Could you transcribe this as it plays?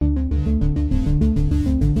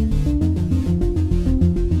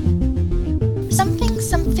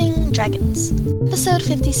Dragons, episode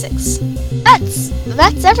 56. Vats!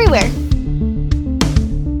 Vats everywhere!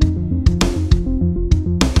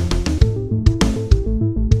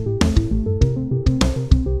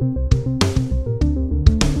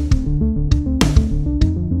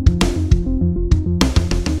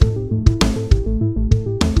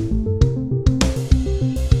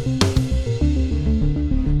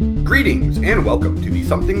 Greetings and welcome to the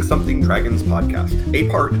Something Something Dragons podcast, a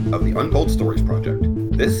part of the Untold Stories Project.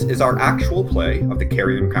 This is our actual play of the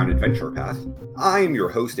Carrion Crown Adventure Path. I am your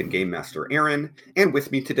host and game master, Aaron, and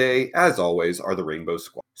with me today, as always, are the Rainbow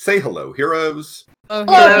Squad. Say hello, heroes.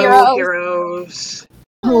 Hello, heroes.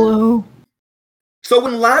 Hello. So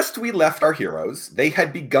when last we left our heroes, they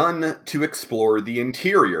had begun to explore the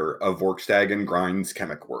interior of Workstag and Grind's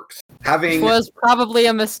Chemic Works. Which was probably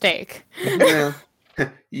a mistake. Yeah.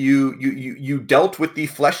 You dealt with the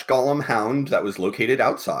flesh golem hound that was located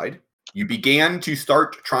outside. You began to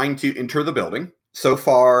start trying to enter the building. So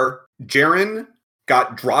far, Jaren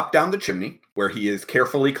got dropped down the chimney, where he is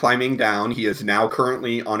carefully climbing down. He is now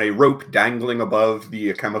currently on a rope dangling above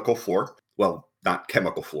the chemical floor. Well, not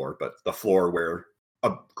chemical floor, but the floor where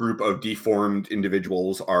a group of deformed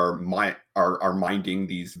individuals are minding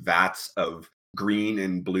these vats of green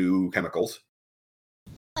and blue chemicals.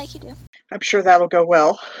 Like you do. I'm sure that'll go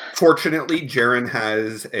well. Fortunately, Jaren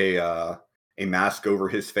has a mask over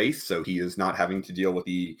his face, so he is not having to deal with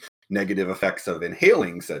the negative effects of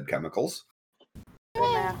inhaling said chemicals.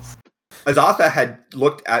 Azatha had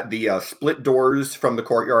looked at the split doors from the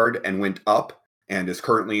courtyard and went up, and is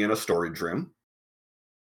currently in a storage room.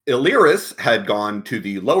 Illyris had gone to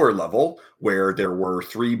the lower level, where there were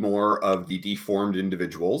 3 more of the deformed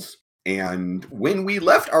individuals. And when we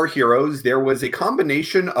left our heroes, there was a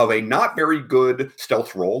combination of a not very good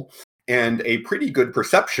stealth roll and a pretty good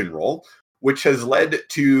perception roll, which has led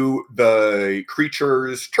to the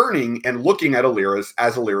creatures turning and looking at Illyris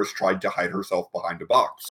as Illyris tried to hide herself behind a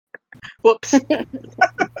box. Whoops.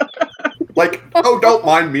 Like, oh, don't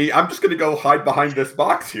mind me. I'm just going to go hide behind this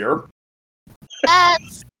box here.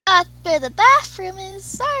 That's not where the bathroom is.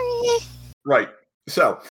 Sorry. Right.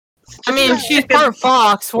 So. I mean, she's part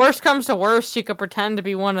fox. Worst comes to worst, she could pretend to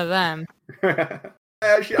be one of them.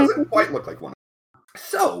 She doesn't quite look like one.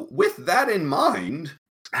 So, with that in mind,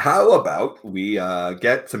 how about we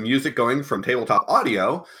get some music going from Tabletop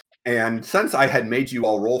Audio? And since I had made you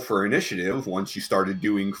all roll for initiative once you started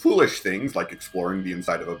doing foolish things like exploring the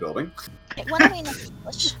inside of a building. What do we know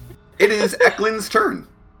foolish? It is Eklund's turn.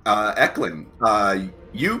 Eklund,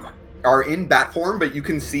 you are in bat form, but you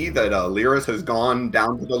can see that Lyris has gone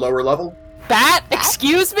down to the lower level. Bat?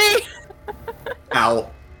 Excuse me? Ow.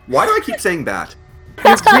 Why do I keep saying bat?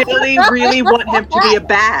 You really want him to be a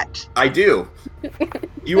bat. I do.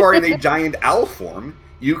 You are in a giant owl form.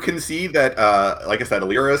 You can see that, like I said,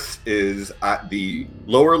 Lyris is at the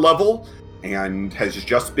lower level and has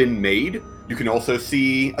just been made. You can also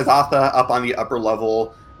see Azatha up on the upper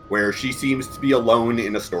level, where she seems to be alone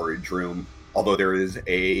in a storage room. Although there is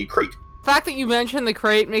a crate. The fact that you mentioned the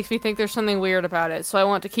crate makes me think there's something weird about it, so I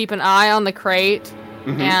want to keep an eye on the crate,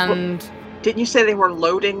 and... Didn't you say they were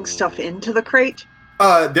loading stuff into the crate?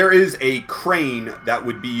 There is a crane that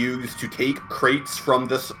would be used to take crates from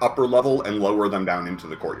this upper level and lower them down into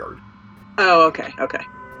the courtyard. Oh, okay.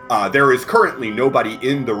 There is currently nobody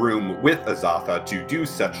in the room with Azatha to do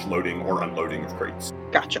such loading or unloading of crates.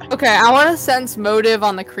 Gotcha. Okay, I want to sense motive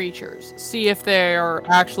on the creatures. See if they're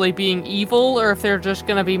actually being evil or if they're just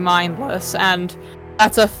going to be mindless. And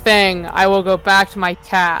that's a thing. I will go back to my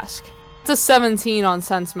task. It's a 17 on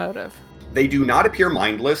sense motive. They do not appear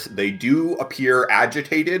mindless. They do appear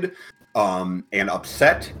agitated and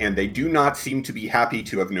upset. And they do not seem to be happy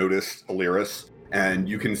to have noticed Illyris. And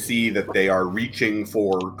you can see that they are reaching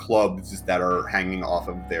for clubs that are hanging off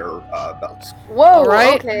of their belts. Whoa,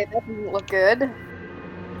 right. Okay, that doesn't look good.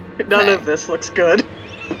 None of this looks good.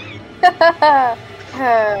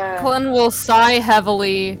 Clint will sigh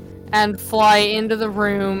heavily and fly into the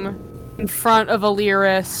room in front of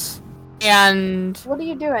Illyris. And What are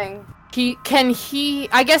you doing?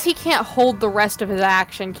 I guess he can't hold the rest of his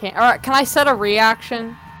action, can I set a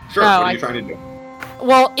reaction? Sure, No, what are you trying to do?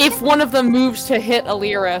 Well, if one of them moves to hit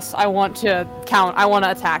Illyris, I want to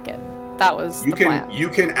attack it. That was the plan. You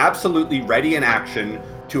can absolutely ready an action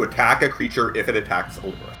to attack a creature if it attacks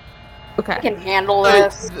Illyris. Okay. I can handle So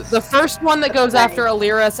this. the first one that goes after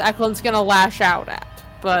Illyris, Eklund's gonna lash out at.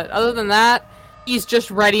 But other than that, he's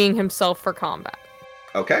just readying himself for combat.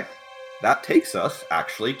 Okay. That takes us,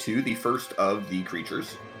 actually, to the first of the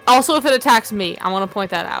creatures. Also, if it attacks me, I want to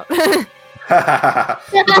point that out.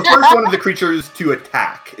 The first one of the creatures to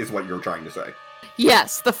attack is what you're trying to say.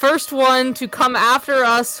 Yes, the first one to come after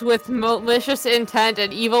us with malicious intent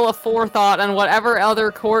and evil aforethought and whatever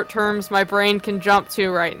other court terms my brain can jump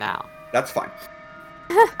to right now. That's fine.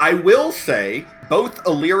 I will say, both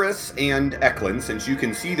Illyris and Eklund, since you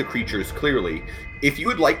can see the creatures clearly, if you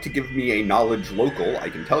would like to give me a knowledge local,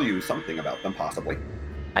 I can tell you something about them, possibly.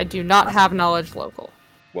 I do not have knowledge local.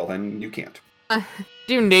 Well, then you can't.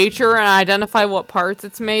 Do nature and identify what parts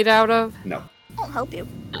it's made out of? No. Won't help you.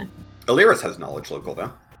 Illyris has knowledge local,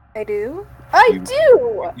 though. I do? I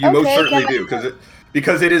do! You most Okay, certainly can I- do,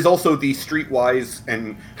 because it is also the streetwise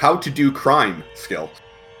and how to do crime skill.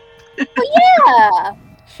 Yeah!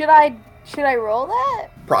 Should I roll that?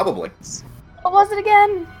 Probably. What was it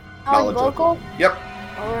again? Knowledge Local? Yep.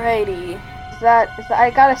 Alrighty. Is that I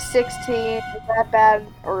got a 16. Is that bad?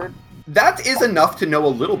 Or That is enough to know a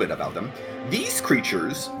little bit about them. These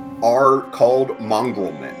creatures are called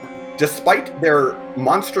mongrel men. Despite their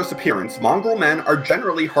monstrous appearance, mongrel men are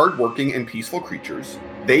generally hardworking and peaceful creatures.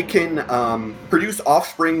 They can produce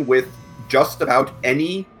offspring with just about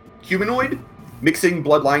any humanoid, mixing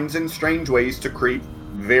bloodlines in strange ways to create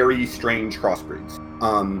very strange crossbreeds.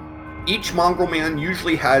 Each mongrel man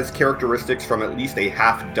usually has characteristics from at least a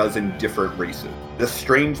half dozen different races. This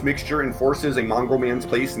strange mixture enforces a mongrel man's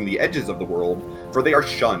place in the edges of the world, for they are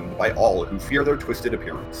shunned by all who fear their twisted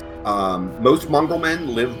appearance. Most mongrel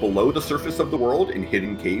men live below the surface of the world in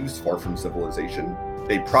hidden caves far from civilization.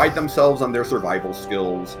 They pride themselves on their survival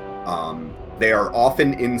skills. They are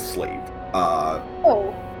often enslaved.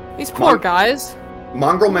 These poor guys.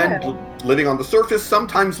 Mongrel men living on the surface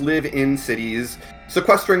sometimes live in cities,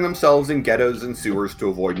 sequestering themselves in ghettos and sewers to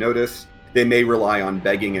avoid notice. They may rely on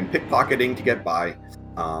begging and pickpocketing to get by.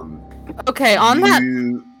 Okay, on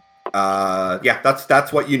that. Yeah,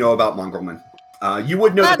 that's what you know about mongrel men. You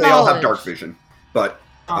would know that they all have dark vision, but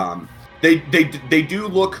they do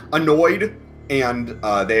look annoyed, and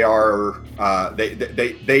they are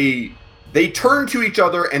they turn to each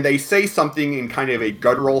other and they say something in kind of a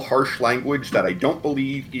guttural, harsh language that I don't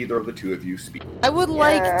believe either of the two of you speak. I would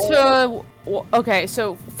like to... Okay,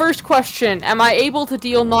 so first question. Am I able to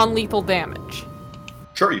deal non-lethal damage?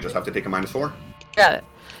 Sure, you just have to take a -4. Got it.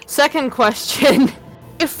 Second question.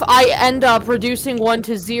 If I end up reducing 1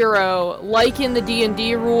 to 0, like in the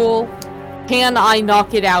D&D rule, can I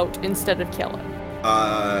knock it out instead of kill it?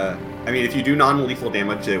 I mean, if you do non-lethal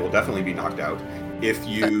damage, they will definitely be knocked out. If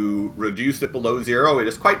you reduce it below 0, it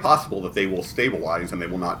is quite possible that they will stabilize and they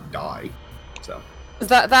will not die. So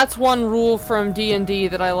that's one rule from D&D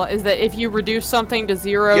that I like, is that if you reduce something to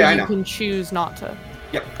 0, you can choose not to.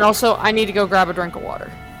 Yep. And also, I need to go grab a drink of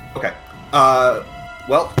water. Okay.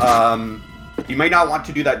 You may not want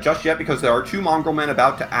to do that just yet because there are 2 mongrel men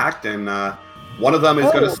about to act, and one of them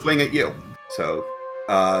is going to swing at you. So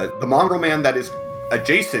the mongrel man that is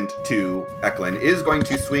adjacent to Eklund is going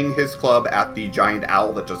to swing his club at the giant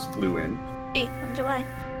owl that just flew in. Hey, I'm July.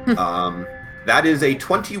 That is a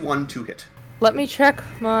 21 to hit. Let me check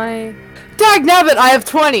my... Dagnabbit, I have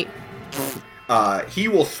 20! He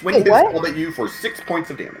will swing his club at you for 6 points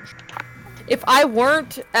of damage. If I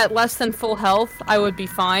weren't at less than full health, I would be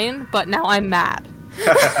fine, but now I'm mad.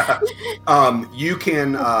 You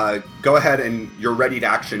can go ahead and your readied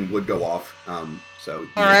action would go off.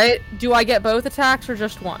 Alright, do I get both attacks or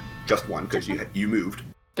just one? Just one, because you moved.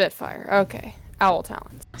 Spitfire, okay. Owl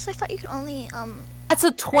talent. So I thought you could only, That's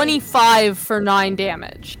a 25 for 9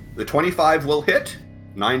 damage. The 25 will hit.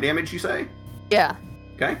 9 damage, you say? Yeah.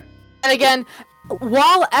 Okay. And again,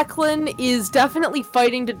 while Eklund is definitely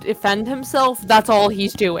fighting to defend himself, that's all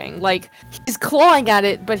he's doing. Like, he's clawing at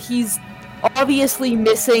it, but he's obviously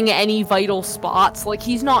missing any vital spots. Like,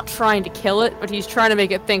 he's not trying to kill it, but he's trying to make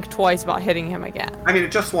it think twice about hitting him again. I mean,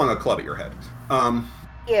 it just swung a club at your head.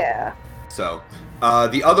 Yeah. So,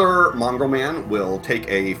 the other mongrel man will take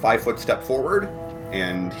a 5-foot step forward,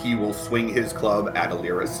 and he will swing his club at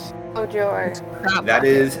Illyris. Oh, joy. That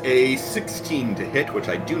is a 16 to hit, which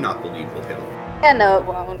I do not believe will hit him. Yeah, no, it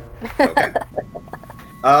won't. Okay.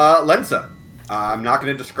 Lensa. I'm not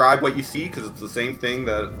going to describe what you see, because it's the same thing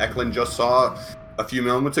that Eklund just saw a few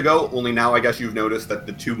moments ago, only now I guess you've noticed that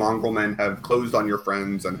the 2 mongrel men have closed on your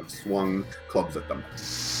friends and have swung clubs at them.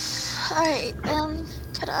 Alright,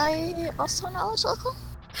 could I also knowledge local?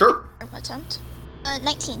 Sure. Attempt.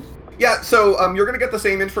 19. Yeah, so you're going to get the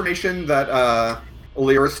same information that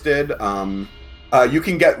Illyris did. You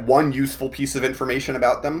can get one useful piece of information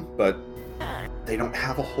about them, but they don't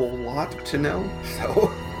have a whole lot to know, so...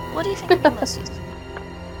 What do you think would be most useful?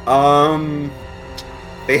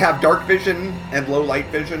 They have dark vision and low light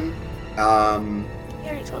vision. You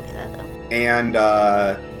already told me that, though. And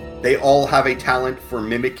they all have a talent for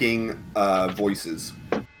mimicking voices.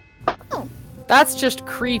 Oh. That's just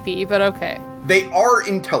creepy, but okay. They are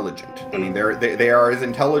intelligent. I mean, they are as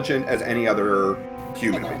intelligent as any other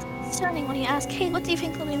human. It's concerning when you ask, hey, what do you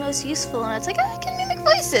think will be most useful? And it's like, I can mimic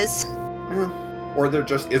voices. Or there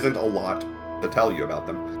just isn't a lot to tell you about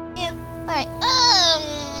them. Yeah, alright.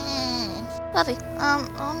 Buffy,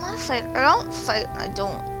 I'm not fight. I don't fight. I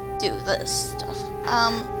don't do this stuff.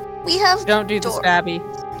 We have Don't do the stabby.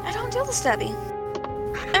 I don't do the stabby.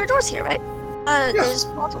 There are doors here, right? Yes. There's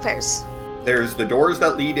multiple pairs. There's the doors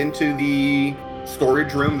that lead into the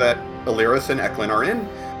storage room that Illyris and Eklund are in.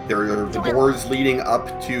 There are the doors leading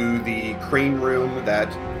up to the crane room that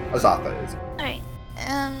Azatha is. Alright.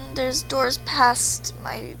 And there's doors past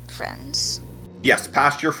my friends. Yes,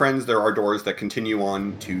 past your friends, there are doors that continue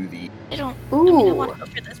on to the... I don't I want to go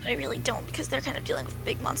for this, but I really don't, because they're kind of dealing with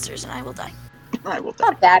big monsters and I will die. I will die.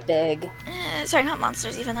 Not that big. Sorry, not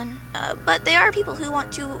monsters even then. But they are people who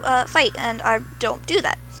want to fight, and I don't do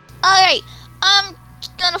that. Alright, I'm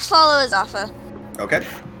gonna follow Azatha. Okay.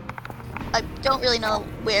 I don't really know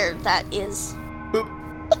where that is. Boop.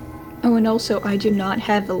 Oh, and also, I do not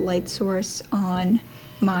have a light source on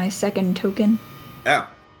my second token. Yeah,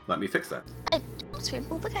 let me fix that. That's weird.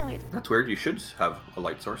 Well, what kind of weird? That's weird, you should have a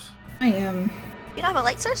light source. I am. You don't have a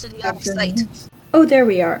light source, or do you have sight? Oh, there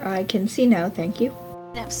we are. I can see now, thank you.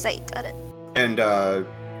 You have sight, got it. And,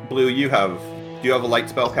 Blue, do you have a light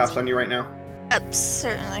spell cast on you right now?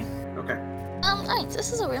 Certainly. Okay. Alright,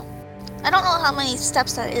 this is a real. I don't know how many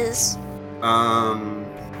steps that is.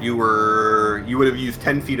 You would have used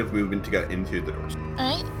 10 feet of movement to get into the doors.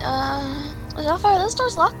 Alright, how far are those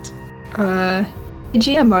doors locked?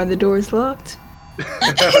 GM, are the doors locked?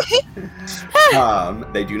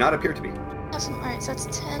 They do not appear to be. Awesome, alright, so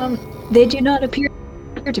that's 10. They do not appear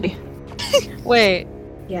to be. Wait,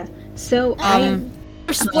 So,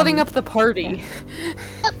 we're splitting up the party.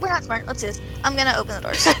 We're not smart, let's do this. I'm gonna open the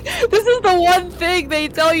doors. This is the one thing they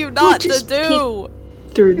tell you not to just do.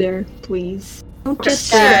 through there, please. Don't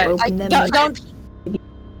just Yeah, open them. don't-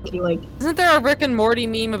 Like, Isn't there a Rick and Morty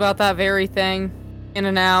meme about that very thing? In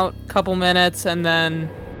and out, couple minutes, and then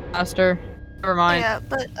faster. Never mind. Yeah,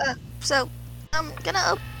 but, so, I'm gonna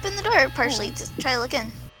open the door partially to try to look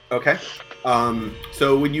in. Okay.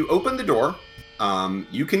 So when you open the door,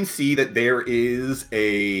 you can see that there is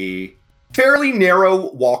a fairly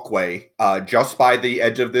narrow walkway just by the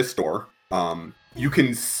edge of this door. You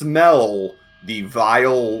can smell the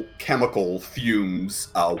vile chemical fumes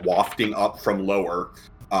wafting up from lower.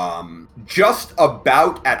 Just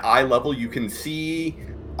about at eye level, you can see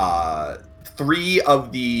 3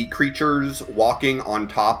 of the creatures walking on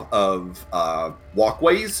top of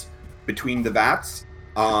walkways between the vats.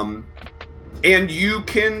 And you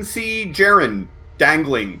can see Jaren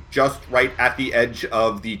dangling just right at the edge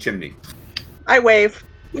of the chimney. I wave.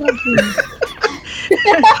 But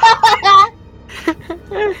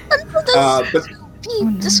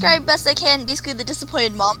Describe best I can, basically the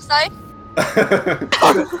disappointed mom side.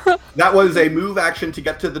 that was a move action to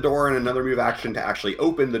get to the door and another move action to actually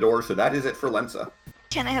open the door, so that is it for Lensa.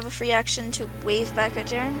 Can I have a free action to wave back at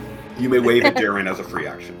Jaren? You may wave at Jaren as a free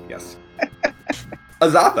action, yes.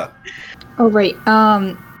 Azatha. oh right.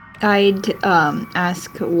 I'd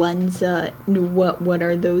ask Lenza what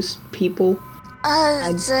are those people?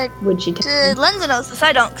 Would you tell me? Lenza knows this,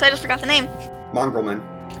 I don't, because I just forgot the name. Mongrelman.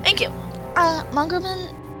 Thank you.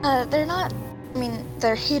 Mongrelmen, they're not, I mean,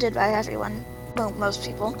 they're hated by everyone, well, most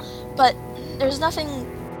people, but there's nothing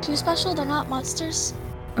too special, they're not monsters.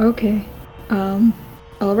 Okay.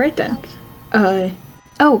 Alright then.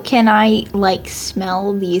 Oh, can I, like,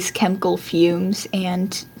 smell these chemical fumes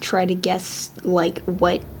and try to guess, like,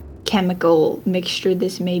 what chemical mixture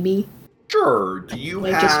this may be? Sure. Do you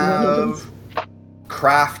Like, just what it have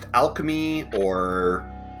craft alchemy or,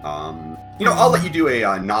 I'll let you do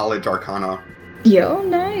a knowledge arcana. Yo,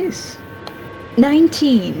 nice.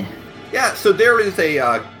 19. Yeah, so there is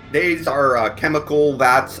these are chemical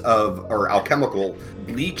vats or alchemical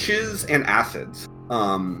bleaches and acids.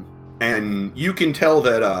 And you can tell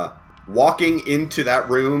that walking into that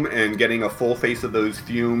room and getting a full face of those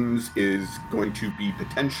fumes is going to be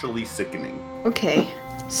potentially sickening. Okay.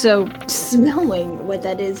 So, smelling what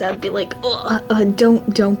that is, I'd be like,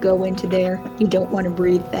 don't go into there. You don't want to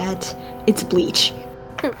breathe that. It's bleach.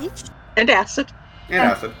 And acid. And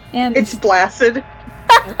acid. And It's blasted.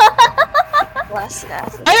 Blasted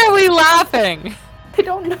acid. Why are we laughing? I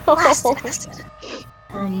don't know. Blasted acid.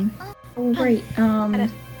 right,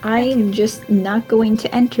 I'm just not going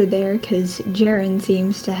to enter there because Jaren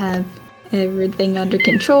seems to have everything under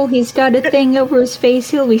control. He's got a thing over his face.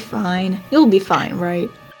 He'll be fine. You'll be fine, right?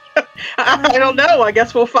 I don't know. I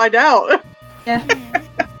guess we'll find out. Yeah.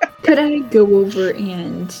 Could I go over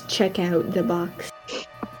and check out the box?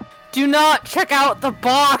 Do not check out the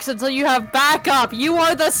box until you have backup. You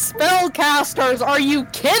are the spellcasters. Are you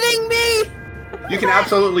kidding me? You can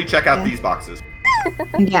absolutely check out these boxes.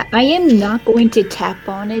 Yeah, I am not going to tap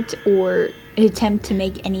on it or attempt to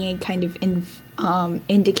make any kind of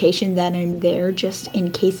indication that I'm there, just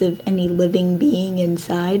in case of any living being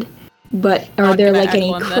inside. But are Not there gonna like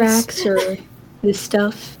any echo on cracks or this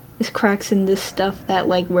stuff? Is cracks in this stuff that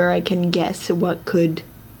like where I can guess what could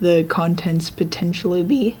the contents potentially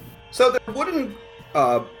be? So they're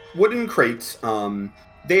wooden crates.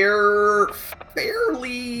 They're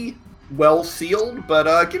fairly well sealed,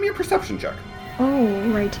 but give me a perception check.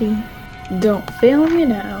 Alrighty. Don't fail me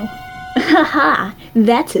now. Haha,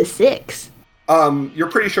 that's a 6.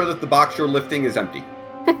 You're pretty sure that the box you're lifting is empty.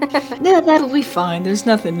 Yeah, that'll be fine. There's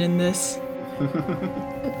nothing in this.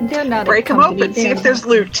 They're not Break them open, see if there's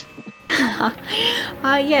loot.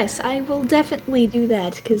 Yes, I will definitely do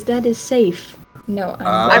that, because that is safe. No,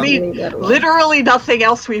 I mean, literally nothing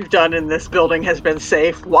else we've done in this building has been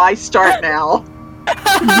safe. Why start now?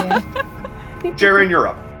 Yeah. Jaren, you're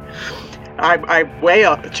up. I'm way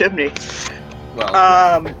up the chimney.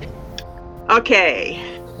 Well, Okay.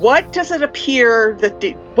 What does it appear that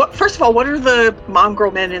first of all, what are the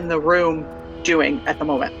mongrel men in the room doing at the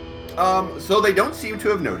moment? so they don't seem to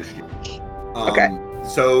have noticed you. Okay.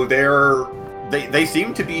 So they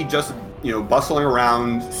seem to be just, bustling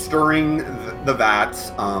around, stirring the vats.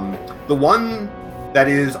 The one that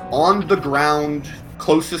is on the ground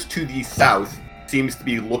closest to the south seems to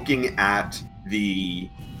be looking at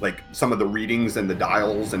some of the readings and the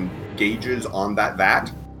dials and gauges on that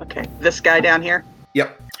vat. Okay. This guy down here?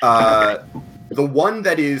 Yep. The one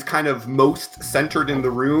that is kind of most centered in the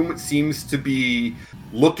room seems to be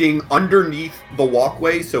looking underneath the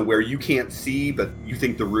walkway, so where you can't see, but you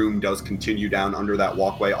think the room does continue down under that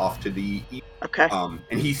walkway off to the east. Okay.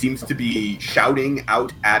 And he seems to be shouting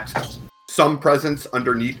out at some presence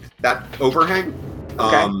underneath that overhang.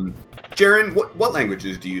 Okay. Jaren, what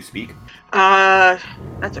languages do you speak?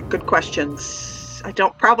 That's a good question.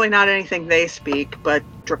 Probably not anything they speak, but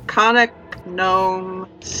Draconic, Gnome,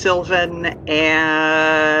 Sylvan,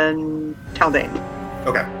 and Taldane.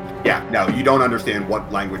 Okay. Yeah. No, you don't understand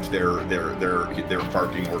what language they're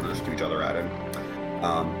barking orders to each other at,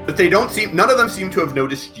 but they don't seem. None of them seem to have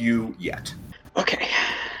noticed you yet. Okay.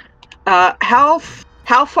 How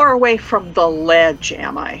far away from the ledge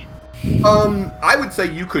am I? I would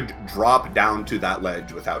say you could drop down to that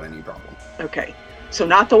ledge without any problem. Okay. So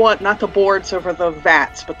not the boards over the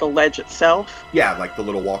vats, but the ledge itself? Yeah, like the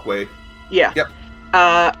little walkway. Yeah. Yep.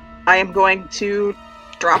 I am going to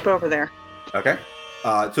drop over there. Okay.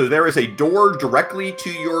 So there is a door directly to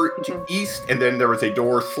your east, and then there is a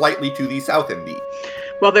door slightly to the south and the east.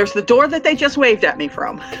 Well, there's the door that they just waved at me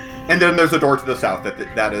from. And then there's a door to the south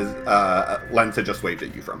that is Lens had just waved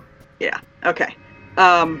at you from. Yeah. Okay.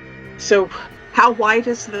 So how wide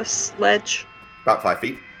is this ledge? About 5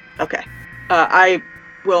 feet. Okay. I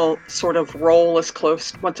will sort of roll as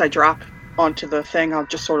close, once I drop onto the thing, I'll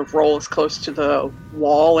just sort of roll as close to the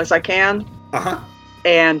wall as I can. Uh-huh.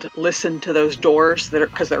 And listen to those doors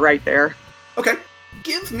because they're right there. Okay.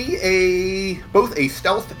 Give me both a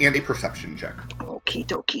stealth and a perception check. Okie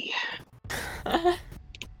dokie.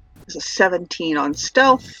 There's a 17 on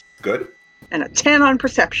stealth. Good. And a 10 on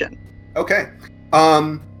perception. Okay.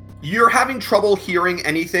 You're having trouble hearing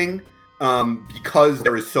anything because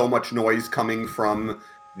there is so much noise coming from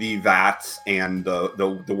the vats and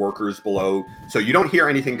the workers below. So you don't hear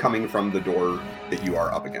anything coming from the door that you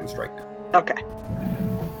are up against right now. Okay.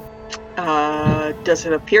 Does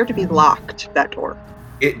it appear to be locked, that door?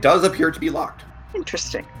 It does appear to be locked.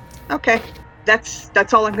 Interesting. Okay.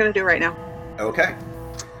 That's all I'm going to do right now. Okay.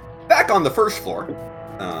 Back on the first floor,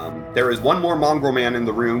 there is one more mongrel man in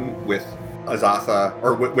the room with Azatha,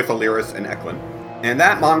 or with Aliris and Eklund. And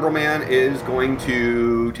that mongrel man is going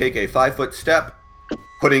to take a 5-foot step,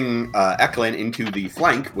 putting Eklund into the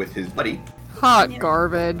flank with his buddy. Hot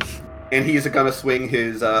garbage. And he's going to swing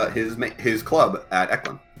his club at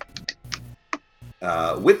Eklund.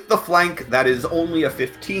 With the flank, that is only a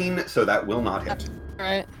 15, so that will not hit.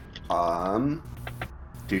 Right. Down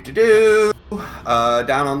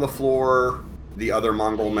on the floor, the other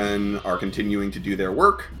mongrel men are continuing to do their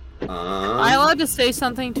work. Am I allowed to say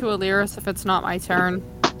something to Aliris if it's not my turn?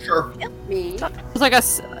 Sure. Me. It's like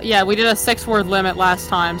we did a 6-word limit last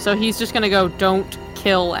time, so he's just gonna go, don't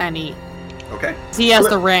kill any. Okay. He has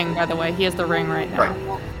the ring, by the way. He has the ring right now.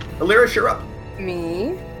 Right. Aliris, you're up.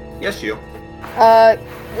 Me? Yes, you.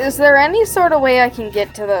 Is there any sort of way I can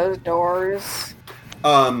get to those doors?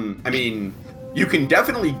 I mean, You can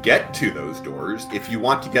definitely get to those doors. If you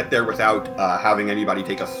want to get there without having anybody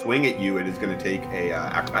take a swing at you, it is going to take a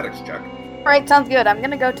acrobatics check. Alright, sounds good. I'm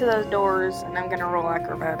gonna go to those doors and I'm gonna roll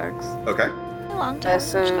acrobatics. Okay. A long time.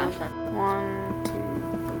 So, Just go for it. 1,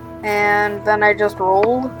 2, and then I just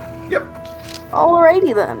rolled. Yep.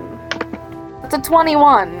 Alrighty then. That's a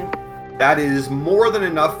 21. That is more than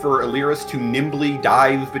enough for Illyris to nimbly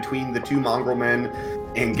dive between the two mongrel men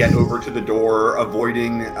and get over to the door,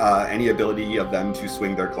 avoiding any ability of them to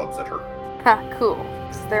swing their clubs at her. Ha, cool.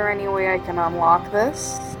 Is there any way I can unlock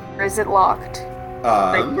this? Or is it locked?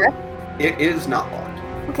 Right here? It is not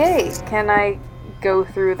locked. Okay, can I go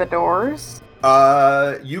through the doors?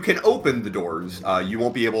 You can open the doors. You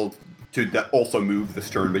won't be able to also move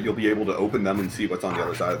this turn, but you'll be able to open them and see what's on the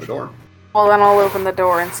other side of the door. Well, then I'll open the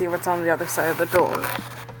door and see what's on the other side of the door.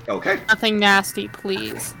 Okay. Nothing nasty,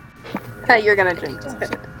 please. You're gonna jinx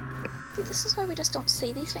it. See, this is why we just don't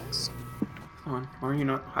say these things. Come on. Why are you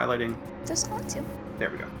not highlighting? Just want to. There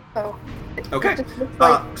we go. Oh. Okay. It just looks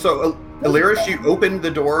like- So, Illyris, you open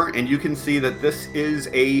the door, and you can see that this is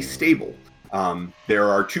a stable. There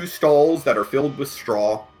are 2 stalls that are filled with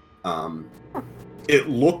straw. It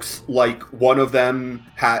looks like one of them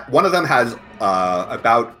has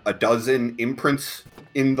about a dozen imprints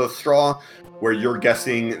in the straw, where you're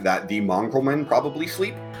guessing that the mongrel men probably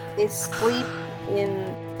sleep. They sleep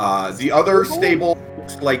in... The other stable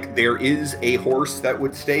looks like there is a horse that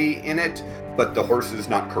would stay in it, but the horse is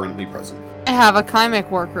not currently present. I have a chymic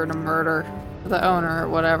worker to murder the owner or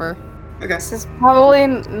whatever. Okay. This is probably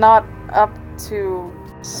not up to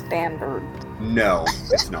standard. No,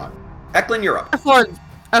 it's not. Eklund, you're up.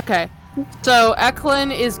 Okay. So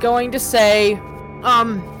Eklund is going to say,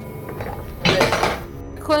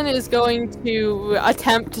 Eklund is going to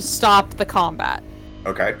attempt to stop the combat.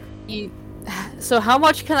 Okay. So how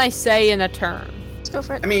much can I say in a turn? Let's go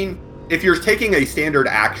for it. I mean, if you're taking a standard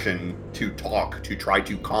action to talk, to try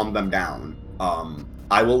to calm them down,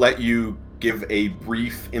 I will let you give a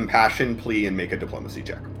brief impassioned plea and make a diplomacy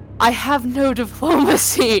check. I have no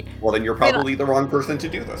diplomacy. Well, then you're probably the wrong person to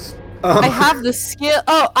do this. I have the skill.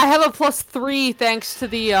 Oh, I have a +3 thanks to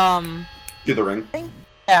the Do the ring.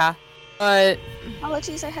 Yeah, but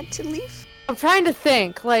Apologies, I had to leave. I'm trying to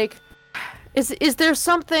think. Like, is there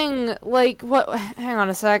something like what? Hang on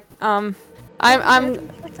a sec. I'm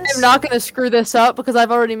not gonna screw this up because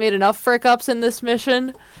I've already made enough frick ups in this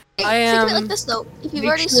mission. Hey, I think of am. it like this though. If you've Make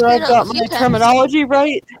already sure screwed I've up got a my few times, terminology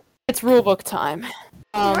right. It's rulebook time.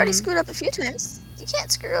 you've already screwed up a few times. You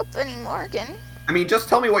can't screw up anymore again. I mean, just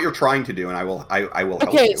tell me what you're trying to do, and I will help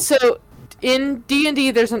Okay, you. so in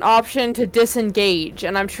D&D, there's an option to disengage,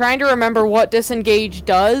 and I'm trying to remember what disengage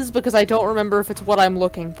does because I don't remember if it's what I'm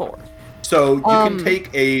looking for. So you can take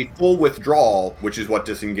a full withdrawal, which is what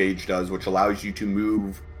disengage does, which allows you to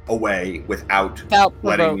move away without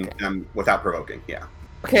provoking. Yeah.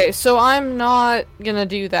 Okay, so I'm not gonna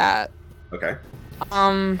do that. Okay.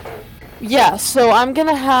 Yeah, so I'm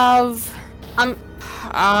gonna have...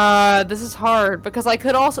 this is hard, because I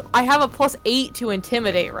have a +8 to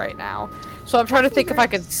intimidate right now. So I'm trying to think if I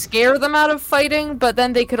could scare them out of fighting, but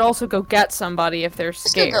then they could also go get somebody if they're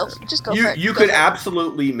scared. Just go for it. You Go could for it.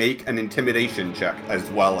 absolutely make an intimidation check as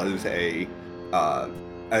well as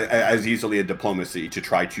as easily a diplomacy to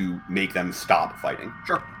try to make them stop fighting.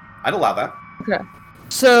 Sure. I'd allow that. Okay.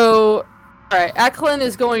 So, alright, Eklund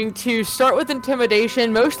is going to start with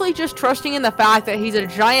intimidation, mostly just trusting in the fact that he's a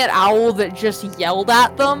giant owl that just yelled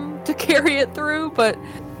at them to carry it through, but...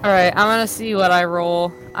 Alright, I'm gonna see what I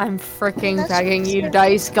roll. I'm freaking That's begging you, fair.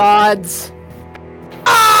 dice gods.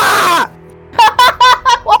 Ah!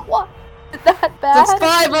 What? Is that bad? It's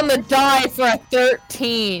 5 on the die for a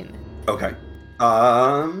 13. Okay.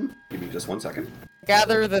 Give me just 1 second.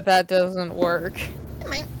 Gather that doesn't work. I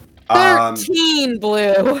mean, 13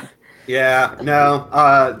 blue. Yeah, no.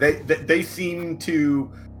 They seem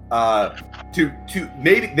to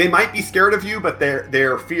maybe they might be scared of you, but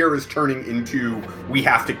their fear is turning into we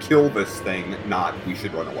have to kill this thing, not we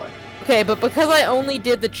should run away. Okay, but because I only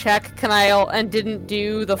did the check, and didn't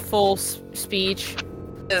do the full speech,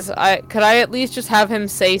 could I at least just have him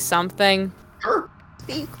say something? Sure.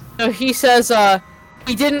 speak. So he says,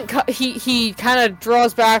 we didn't he kind of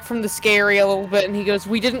draws back from the scary a little bit, and he goes,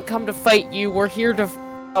 we didn't come to fight you, we're here to,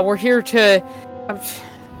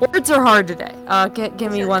 words are hard today.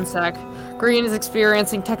 Give me 1 sec. Green is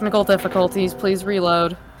experiencing technical difficulties, please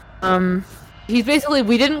reload. He's basically,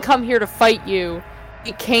 we didn't come here to fight you,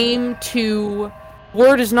 we came to,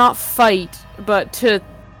 word is not fight, but to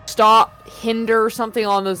stop, hinder, something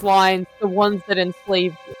along those lines, the ones that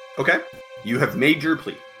enslaved you. Okay. You have made your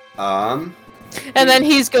plea. And then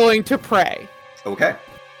he's going to pray. Okay.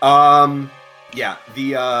 Yeah,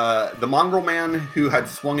 the mongrel man who had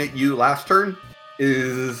swung at you last turn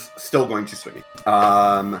is still going to swing it.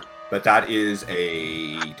 But that is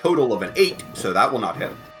a total of an 8, so that will not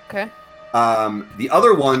hit. Okay. The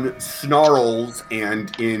other one snarls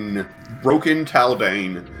and in broken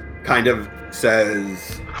Taldane kind of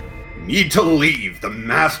says, "Need to leave. The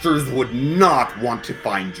masters would not want to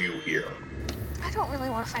find you here." I don't really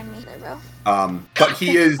want to find me either, though. But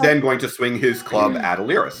he is then going to swing his club at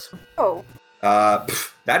Illyris. Oh.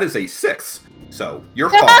 That is a 6, so you're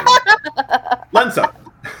fine. Lensa,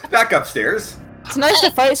 back upstairs. It's nice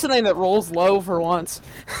to fight something that rolls low for once.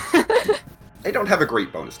 They don't have a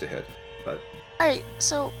great bonus to hit, but... Alright,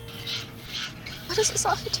 so... What is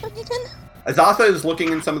Asafa doing again? Azatha is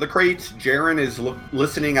looking in some of the crates. Jaren is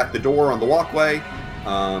listening at the door on the walkway.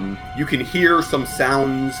 You can hear some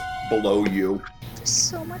sounds below you. There's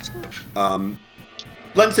so much...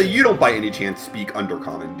 Lensa, you don't by any chance speak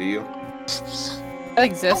Undercommon, do you? That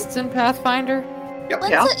exists in Pathfinder? Yep.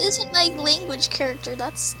 Lensa isn't my language character,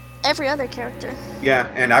 that's every other character. Yeah,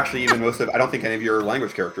 and actually even most of... I don't think any of your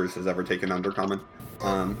language characters has ever taken Undercommon.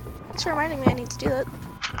 Thanks for reminding me I need to do that.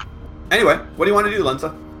 Anyway, what do you want to do,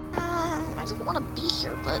 Lensa? I don't want to be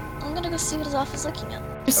here, but I'm gonna go see what his office is looking at.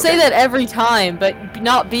 You say that every time, but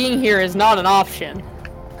not being here is not an option.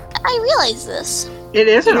 I realize this. It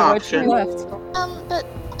is an Yeah, what's your option. left? But,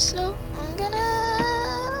 so, I'm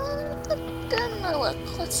gonna look.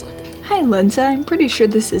 Let's look. Hi, Lensa. I'm pretty sure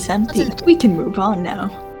this is empty. We can move on now.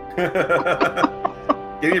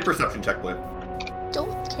 Give me a perception check, Blue.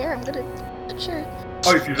 Don't care, I'm gonna... Sure.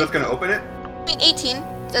 Oh, if you're just going to open it? I mean, 18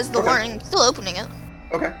 says the Okay. warning. Still opening it.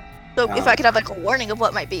 Okay. So if I could have, like, a warning of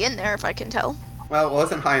what might be in there, if I can tell. Well, it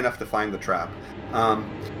wasn't high enough to find the trap.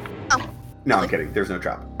 No, I'm kidding. There's no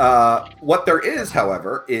trap. What there is,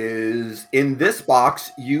 however, is in this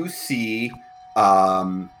box, you see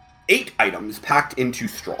 8 items packed into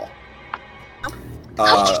straw.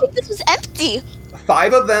 How did you think this was empty?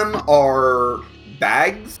 5 of them are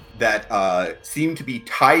bags that seem to be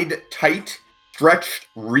tied tight, stretched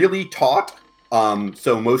really taut.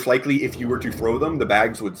 So most likely, if you were to throw them, the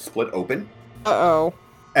bags would split open. Uh-oh.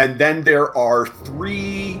 And then there are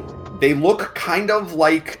 3, they look kind of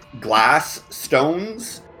like glass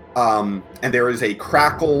stones, and there is a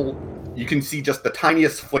crackle. You can see just the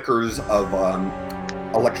tiniest flickers of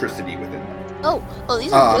electricity within them. Oh,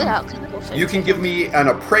 these are good alchemical things. You can give me an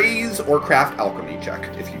appraise or craft alchemy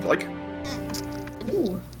check, if you'd like.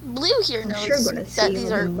 Ooh. Blue here I'm knows sure gonna that save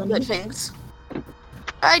these a are little good money. things.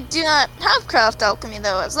 I do not have craft alchemy,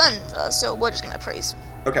 though, as Len, so we're just gonna praise,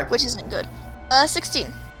 Okay. which isn't good.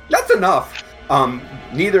 16. That's enough.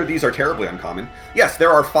 Neither of these are terribly uncommon. Yes,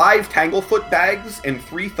 there are 5 Tanglefoot bags and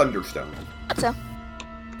 3 Thunderstones. That's a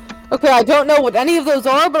Okay, I don't know what any of those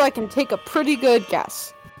are, but I can take a pretty good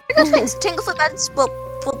guess. good things. Tanglefoot beds will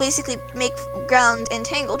basically make ground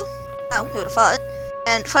entangled. Oh, who would have thought?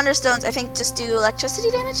 And Thunderstones, I think, just do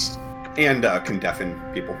electricity damage? And can deafen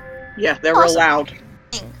people. Yeah, they're real Awesome. loud.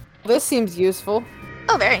 This seems useful.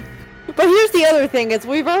 Oh, very. But here's the other thing, is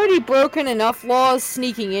we've already broken enough laws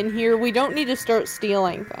sneaking in here, we don't need to start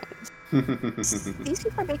stealing things. These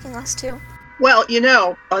people are making us, too. Well,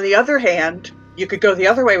 on the other hand, you could go the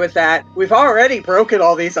other way with that. We've already broken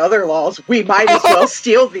all these other laws. We might as well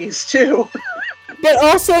steal these too. But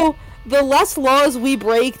also, the less laws we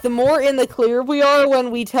break, the more in the clear we are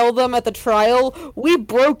when we tell them at the trial, we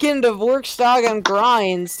broke into Vorkstag and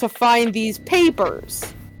Grinds to find these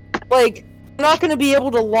papers. Like, we're not going to be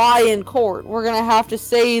able to lie in court. We're going to have to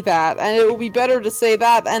say that, and it will be better to say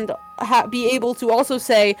that and be able to also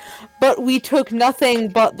say, but we took nothing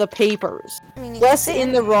but the papers. I mean, you Less can say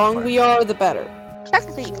in the wrong we are, the better.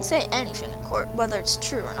 Technically, you can say anything in court, whether it's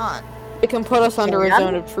true or not. They can put us under a Yeah.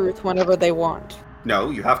 zone of truth whenever they want. No,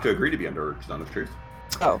 you have to agree to be under Zone of Truth.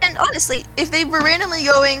 Oh. And honestly, if they were randomly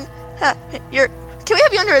going, can we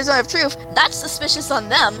have you under a zone of truth? That's suspicious on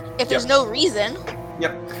them, if there's Yep. no reason.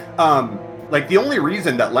 Yep. Like, the only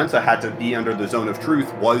reason that Lensa had to be under the Zone of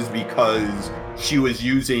Truth was because she was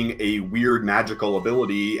using a weird magical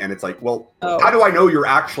ability, and it's like, well, Oh. how do I know you're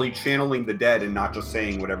actually channeling the dead and not just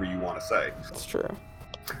saying whatever you want to say? That's true.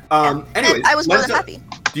 Anyways, And I was more than Lensa, happy.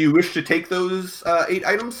 do you wish to take those 8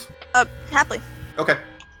 items? Happily. Okay.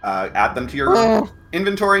 Add them to your Ugh.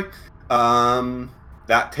 inventory.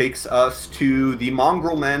 That takes us to the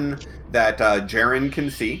mongrel men that Jaren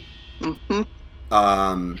can see.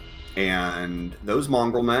 Hmm. And those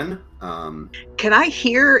mongrel men, Can I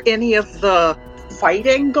hear any of the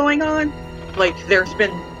fighting going on? Like, there's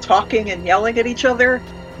been talking and yelling at each other?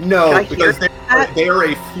 no, Can I hear because they are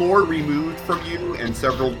a floor removed from you, and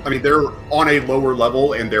they're on a lower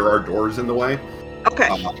level, and there are doors in the way. Okay.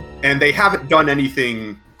 And they haven't done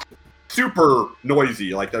anything super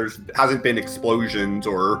noisy. Like hasn't been explosions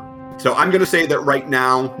or. So I'm gonna say that right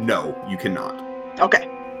now, no, you cannot. Okay.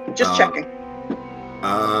 Just checking.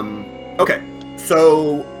 Okay.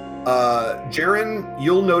 So, Jaren,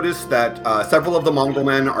 you'll notice that several of the Mongol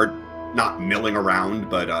men are not milling around,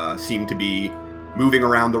 but seem to be moving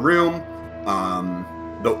around the room.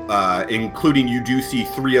 Including you do see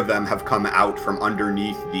 3 of them have come out from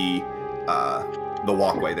underneath the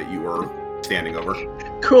walkway that you were standing over.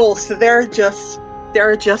 Cool. So there are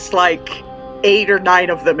just like 8 or 9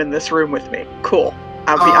 of them in this room with me. Cool.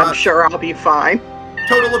 I'm sure I'll be fine.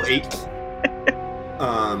 Total of 8.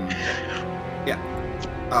 Yeah.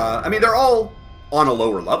 I mean, they're all on a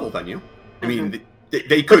lower level than you. I mean,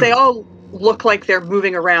 they could. But they all look like they're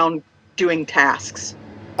moving around doing tasks.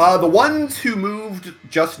 The ones who moved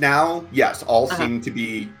just now, yes, all seem to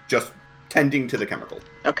be just tending to the chemical.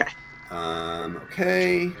 Okay.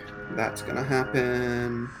 Okay. That's gonna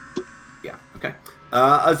happen. Yeah, okay.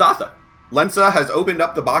 Azatha. Lensa has opened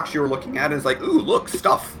up the box you were looking at and is like, ooh, look,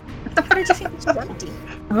 stuff. How did you think this was empty?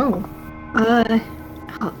 Oh,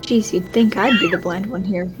 geez, you'd think I'd be the blind one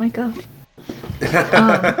here. My God.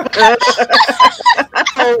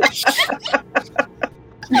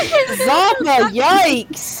 Zapa,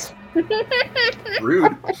 yikes!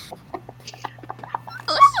 Rude. Let's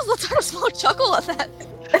just let's have a small chuckle at that.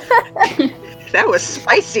 That was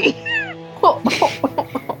spicy.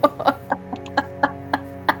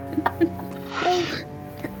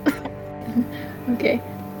 Okay.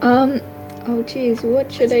 Oh geez,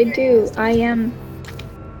 what should I do? I am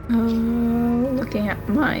looking at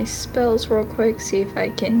my spells real quick, see if I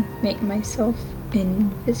can make myself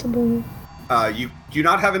invisible. You do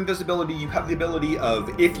not have invisibility. You have the ability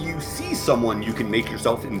of, if you see someone, you can make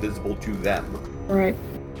yourself invisible to them. Right.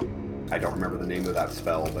 I don't remember the name of that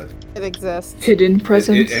spell, but It exists. Hidden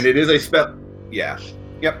presence. and it is a spell. Yeah.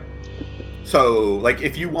 Yep. So, like,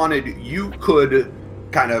 if you wanted, you could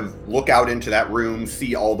kind of look out into that room,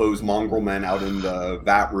 see all those mongrel men out in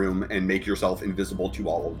that room, and make yourself invisible to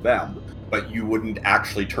all of them. But you wouldn't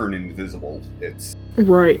actually turn invisible. It's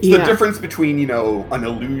right. the difference between, an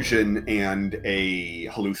illusion and a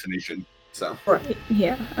hallucination. So. Right.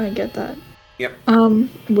 Yeah, I get that. Yep.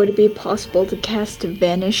 Would it be possible to cast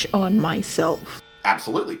Vanish on myself?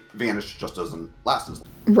 Absolutely. Vanish just doesn't last as long.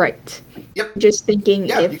 Right. Yep. Just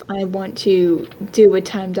thinking I want to do a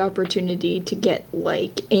timed opportunity to get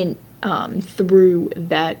in through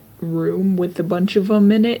that room with a bunch of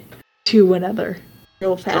them in it to another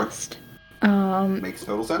real fast. Makes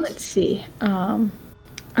total sense. Let's see.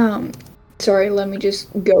 Sorry, let me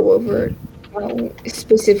just go over how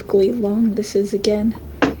specifically long this is again.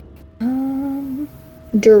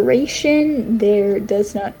 Duration there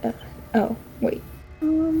does not. Oh wait.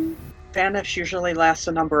 Vanish usually lasts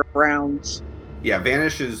a number of rounds. Yeah,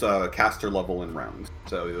 Vanish is caster level in rounds,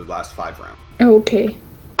 so it would last 5 rounds. Okay.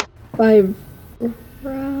 5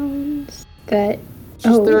 rounds. That.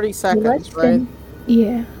 Just 30 seconds, right?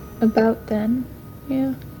 Yeah, about then.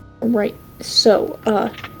 Yeah. Right. So,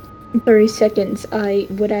 30 seconds. I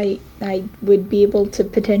would be able to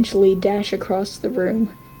potentially dash across the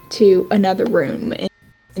room to another room in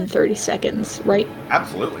 30 seconds, right?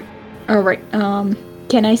 Absolutely. All right.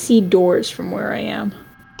 Can I see doors from where I am?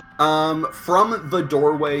 From the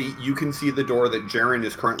doorway, you can see the door that Jaren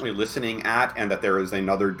is currently listening at, and that there is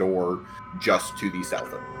another door just to the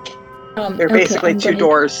south of it. There are basically 2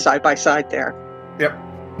 doors side by side there. Yep.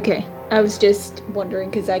 Okay. I was just wondering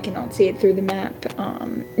because I cannot see it through the map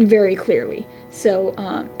very clearly. So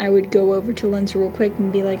I would go over to Lensa real quick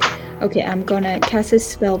and be like, okay, I'm gonna cast this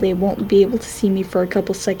spell. They won't be able to see me for a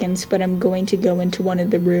couple seconds, but I'm going to go into one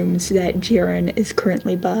of the rooms that Jaren is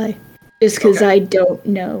currently by. Just because I don't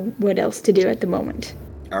know what else to do at the moment.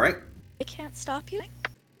 All right. I can't stop you.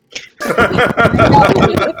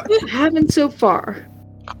 Haven't so far.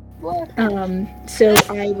 So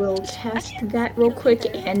I will cast that real quick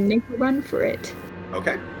and make a run for it.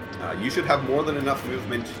 Okay. You should have more than enough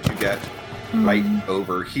movement to get right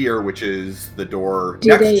over here, which is the door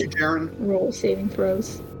next to Jaren. Roll saving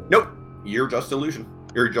throws. Nope. You're just illusion.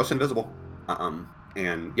 You're just invisible.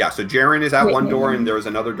 And yeah, so Jaren is at one door, and there's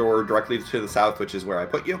another door directly to the south, which is where I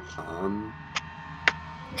put you.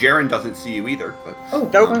 Jaren doesn't see you either. But,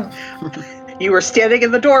 nope. You were standing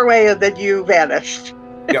in the doorway, and then you vanished.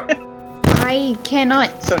 Yep. I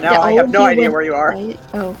cannot. So now I have no idea where you are.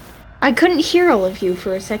 Oh. I couldn't hear all of you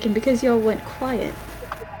for a second because y'all went quiet.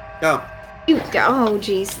 Oh. Oh,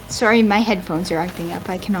 jeez. Sorry, my headphones are acting up.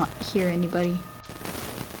 I cannot hear anybody.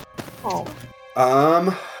 Oh.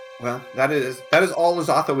 Well, that is all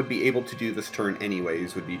Azatha would be able to do this turn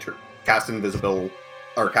anyways, would be cast invisible,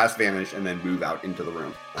 or cast vanish, and then move out into the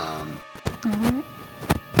room. Alright.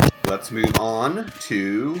 Let's move on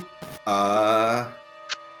to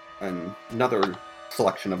another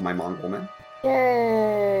selection of my Mongol men.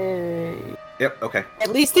 Yay! Yep, okay.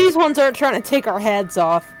 At least these ones aren't trying to take our heads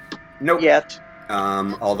off. Nope. Yet.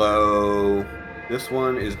 Although this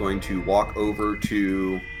one is going to walk over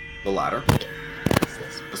to the ladder.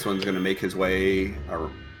 This one's going to make his way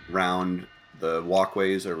around the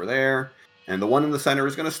walkways over there. And the one in the center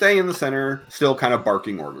is going to stay in the center, still kind of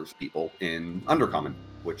barking orders people in Undercommon,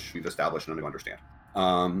 which we've established and understand.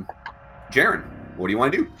 Jaren, what do you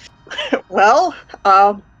want to do? Well,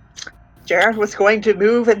 Jaren was going to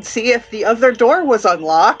move and see if the other door was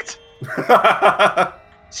unlocked.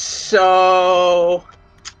 So,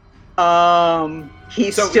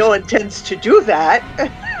 he still intends to do that.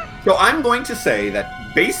 So I'm going to say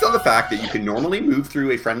that based on the fact that you can normally move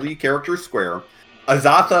through a friendly character's square,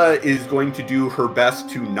 Azatha is going to do her best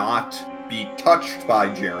to not be touched by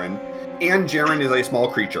Jaren, and Jaren is a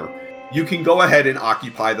small creature. You can go ahead and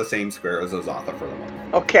occupy the same square as Azatha for the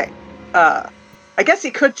moment. Okay. I guess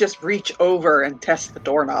he could just reach over and test the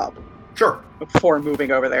doorknob. Sure. Before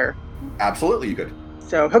moving over there. Absolutely, you could.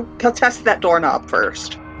 So he'll test that doorknob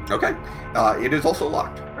first. Okay. It is also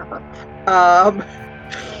locked.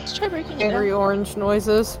 Let's try breaking it Angry down. orange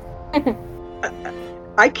noises.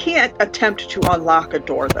 I can't attempt to unlock a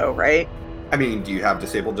door, though, right? I mean, do you have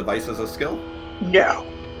disabled device as a skill? No.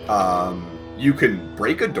 You can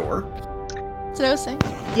break a door. That's what I was saying.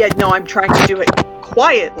 Yeah, no, I'm trying to do it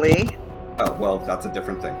quietly. Oh, well, that's a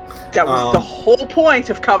different thing. That was the whole point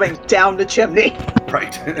of coming down the chimney.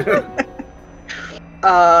 Right.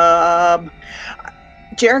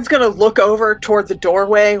 Jaren's gonna look over toward the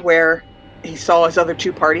doorway where he saw his other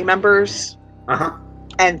two party members. Uh-huh.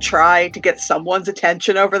 And try to get someone's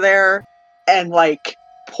attention over there and, like,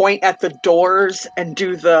 point at the doors and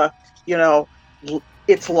do the,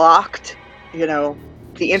 it's locked, the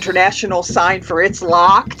international sign for it's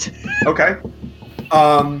locked. Okay.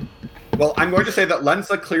 Well, I'm going to say that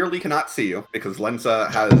Lensa clearly cannot see you because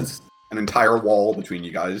Lensa has an entire wall between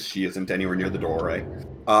you guys. She isn't anywhere near the doorway.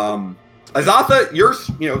 Azatha, you're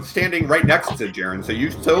standing right next to Jaren, so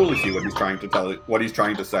you totally see what he's trying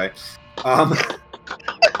to say.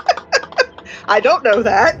 I don't know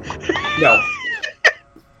that. No.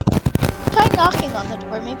 Try knocking on the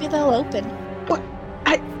door. Maybe they'll open. What?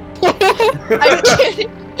 I'm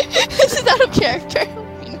kidding. This is out of character.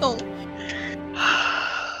 No.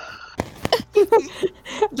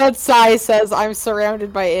 That sigh says, I'm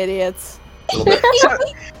surrounded by idiots. A little bit. So,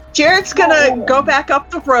 Jared's gonna go back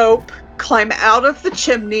up the rope, climb out of the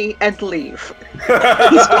chimney, and leave.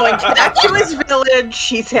 He's going back to his village.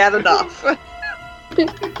 He's had enough.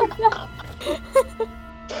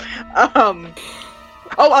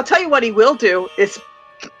 I'll tell you what he will do is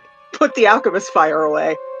put the alchemist fire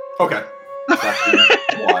away. Okay. That's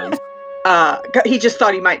wise. He just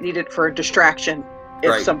thought he might need it for a distraction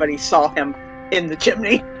if Right. somebody saw him in the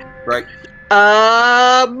chimney. Right.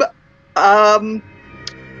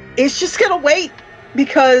 It's just gonna wait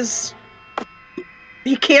because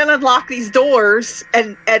you can't unlock these doors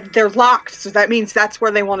and they're locked, so that means that's where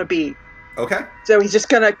they want to be. Okay. So he's just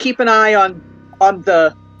gonna keep an eye on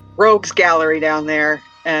the rogues gallery down there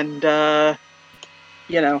and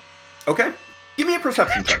Okay. Give me a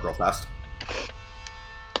perception check real fast.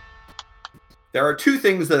 There are two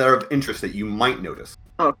things that are of interest that you might notice.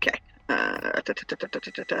 Okay. That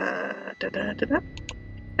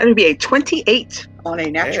would be a 28 on a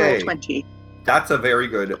natural Hey. 20. That's a very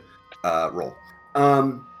good roll.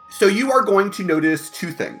 So you are going to notice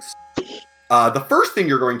two things. The first thing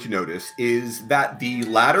you're going to notice is that the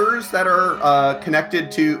ladders that are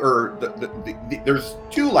connected to, or there's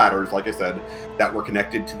two ladders, like I said, that were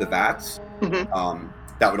connected to the vats. Mhm.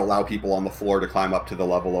 That would allow people on the floor to climb up to the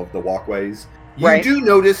level of the walkways. You Right. do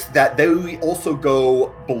notice that they also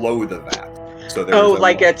go below the vat. So there's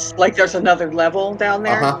It's like there's another level down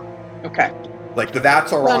there? Uh-huh. Okay. Like the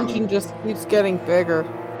vats are on. Dungeon just keeps getting bigger.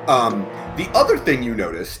 The other thing you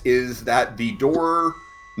notice is that the door,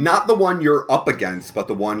 not the one you're up against, but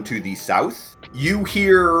the one to the south, you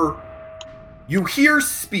hear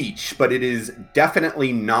speech, but it is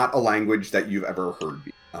definitely not a language that you've ever heard.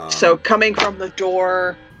 So coming from the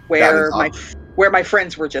door where my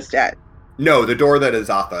friends were just at. No, the door that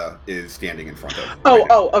Azatha is standing in front of.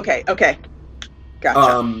 Okay.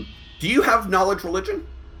 Gotcha. Do you have knowledge religion?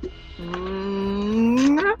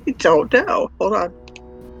 I don't know. Hold on.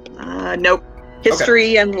 Nope.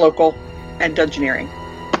 History and local and dungeoneering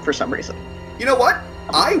for some reason. You know what?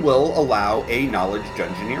 I will allow a knowledge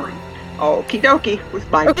dungeoneering. Okie dokie. With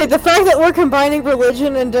my Okay, the fact that we're combining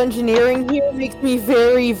religion and dungeoneering here makes me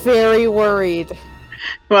very, very worried.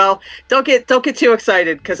 well, don't get too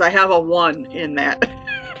excited because I have a 1 in that.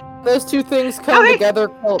 Those two things come Okay, together,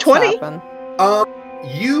 cults 20. happen.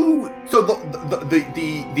 So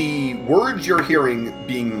the words you're hearing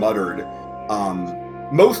being muttered,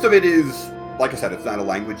 most of it is, like I said, it's not a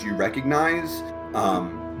language you recognize,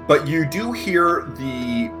 but you do hear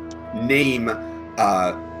the name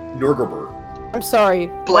Norgerberg. I'm sorry.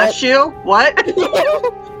 Bless you. What?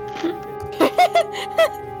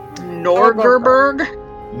 Norgerberg?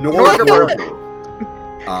 Norgerberg.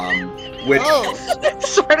 Which Oh,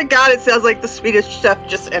 Swear to God, it sounds like the Swedish chef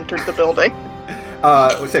just entered the building.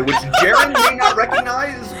 which Jaren may not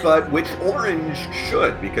recognize, but which Orange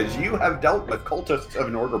should, because you have dealt with cultists of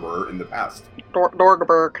Norgerberg in the past.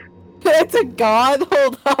 Norgerberg. It's a god?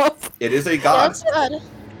 Hold up. It is a god. that's good.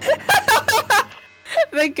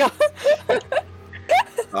 The god.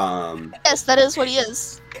 Yes, that is what he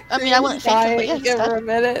is. I mean, I wouldn't faint him, but yes, Give her a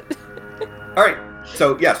minute. All right.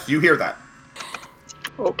 So yes, you hear that.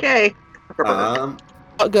 Okay. Um,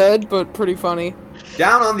 Not good, but pretty funny.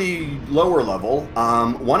 Down on the lower level,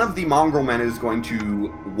 one of the mongrel men is going to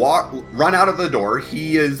run out of the door.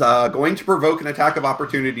 He is going to provoke an attack of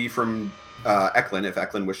opportunity from Eklund, if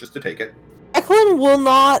Eklund wishes to take it. Eklund will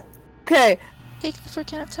not. Okay. Take the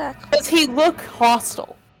freaking attack. Does he look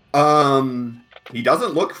hostile? He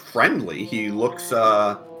doesn't look friendly. He looks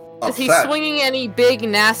upset. Is he swinging any big,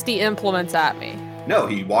 nasty implements at me? No,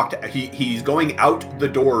 he walked. He's going out the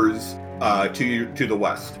doors to the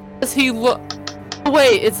west. Does he look?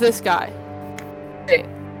 Wait, it's this guy. Wait,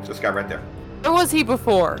 It's this guy right there, where was he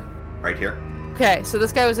before? right here. Okay, so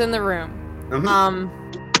this guy was in the room. Mhm.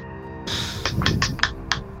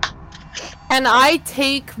 Can I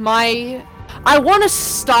take my? I want to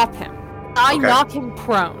stop him. I Okay. knock him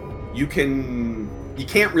prone. You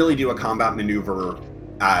can't really do a combat maneuver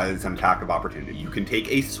as an attack of opportunity. You can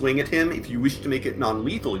take a swing at him. If you wish to make it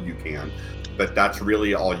non-lethal, you can, but that's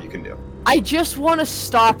really all you can do. I just want to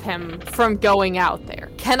stop him from going out there.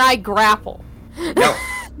 Can I grapple? No.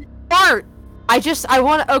 Bart! I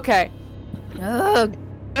want to. Okay. Ugh.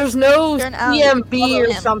 There's no You're an ally. CMB Follow or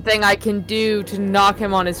him. something I can do to knock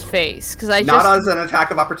him on his face. Because I Not just. as an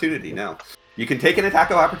attack of opportunity, no. You can take an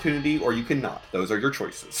attack of opportunity or you cannot. Those are your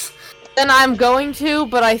choices. Then I'm going to,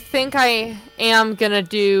 but I think I am gonna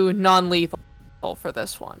do non-lethal for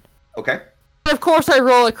this one. Okay. Of course, I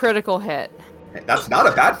roll a critical hit. That's not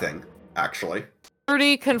a bad thing, actually.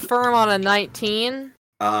 30 confirm on a 19.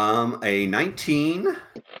 A 19.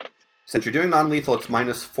 Since you're doing non-lethal, it's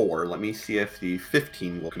 -4. Let me see if the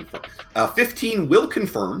 15 will confirm. 15 will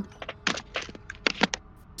confirm.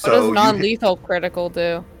 What does you non-lethal critical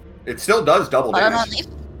do? it still does double I don't damage.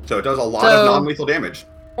 know. So it does a lot So- of non-lethal damage.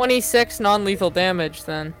 26 non-lethal damage,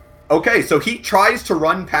 then. Okay, so he tries to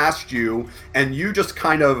run past you, and you just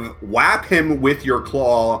kind of whap him with your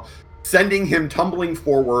claw, sending him tumbling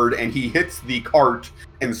forward, and he hits the cart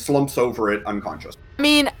and slumps over it unconscious. I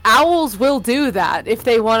mean, owls will do that. If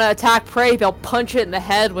they want to attack prey, they'll punch it in the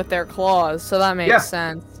head with their claws, so that makes Yeah.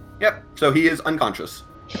 sense. Yep, so he is unconscious.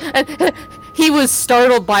 And he was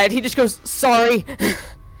startled by it. He just goes, sorry.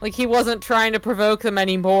 Like, he wasn't trying to provoke them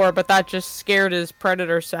anymore, but that just scared his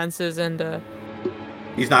predator senses into...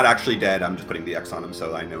 He's not actually dead, I'm just putting the X on him,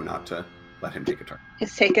 so I know not to let him take a turn.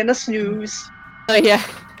 He's taking a snooze. Oh, yeah.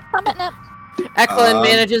 Combat nap. Eklund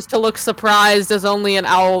manages to look surprised as only an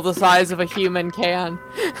owl the size of a human can.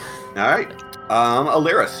 Alright,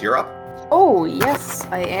 Aliris, you're up. Oh, yes,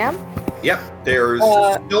 I am. Yep, there's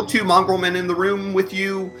still 2 mongrel men in the room with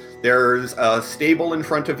you. There's a stable in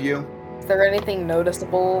front of you. Is there anything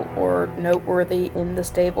noticeable or noteworthy in the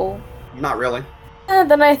stable? Not really.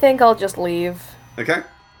 Then I think I'll just leave. Okay.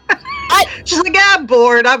 She's like, I'm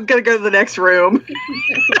bored. I'm gonna go to the next room.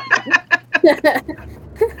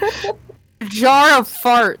 Jar of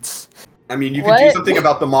farts. I mean, you can do What? something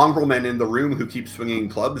about the mongrel men in the room who keep swinging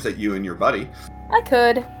clubs at you and your buddy. I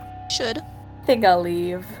could. Should. I think I'll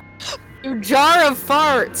leave. You jar of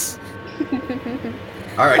farts.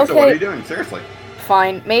 Alright, so what Okay. are you doing? Seriously.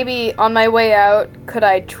 Fine. Maybe on my way out, could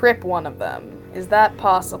I trip one of them? Is that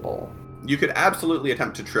possible? You could absolutely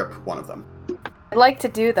attempt to trip one of them. I'd like to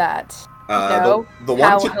do that. The one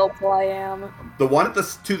How to, helpful I am. the one at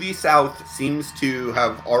to the south seems to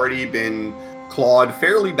have already been clawed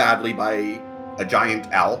fairly badly by a giant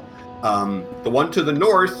owl. The one to the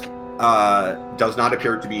north does not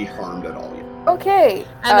appear to be harmed at all yet. Okay.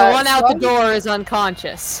 And the one out so the I'm door is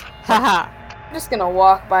unconscious. Haha. just gonna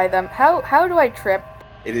walk by them. How do I trip?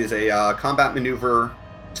 It is a combat maneuver,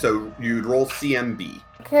 so you'd roll CMB.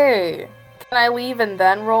 Okay. Can I leave and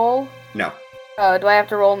then roll? No. Do I have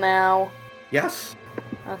to roll now? Yes.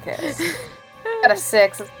 Okay. At a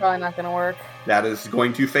 6, it's probably not gonna work. That is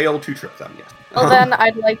going to fail to trip them, yes. Well, then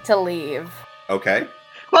I'd like to leave. Okay.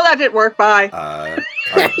 Well, that didn't work. Bye.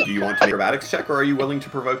 Do you want to make an acrobatics check, or are you willing to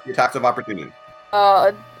provoke the attacks of opportunity?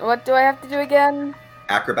 What do I have to do again?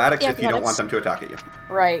 Acrobatics Yeah, if you don't want acrobatics. them to attack at you.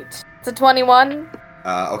 Right. It's a 21.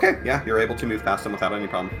 Okay, yeah, you're able to move past them without any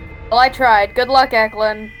problem. Well, I tried. Good luck,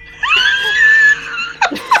 Eklund.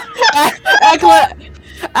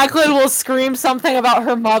 Eklund will scream something about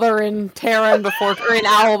her mother in Terran or in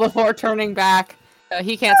Owl before turning back.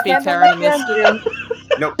 He can't speak Terran in this.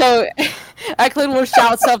 Nope. So Eklund will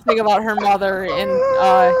shout something about her mother in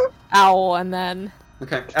Owl, and then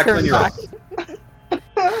Okay, turn Eklund, you're up. back.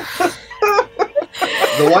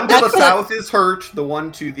 The one to the Eklund- south is hurt. The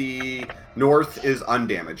one to the north is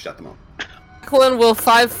undamaged at the moment. Eklund will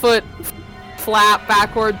 5-foot flap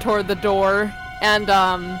backward toward the door and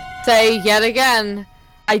say yet again,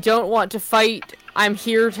 I don't want to fight. I'm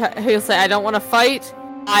here to. He'll say, I don't want to fight.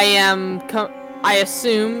 I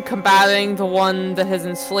assume combating the one that has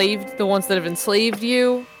enslaved, the ones that have enslaved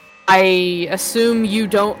you. I assume you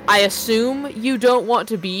don't want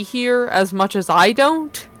to be here as much as I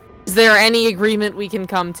don't. Is there any agreement we can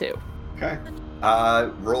come to? Okay.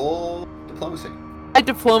 Roll diplomacy. My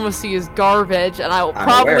diplomacy is garbage, and I will I'm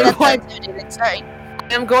probably aware. wind. Sorry.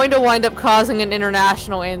 I'm going to wind up causing an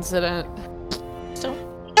international incident. So,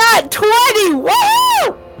 At 20! Woo!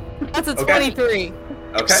 That's a Okay. 23.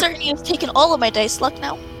 I'm Okay. certain you've taken all of my dice luck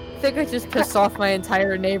now. I think I just pissed off my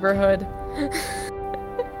entire neighborhood.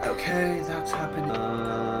 Okay, that's happening.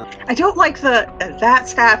 I don't like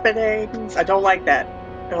that's happening. I don't like that.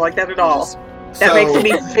 I don't like that at all. That So, makes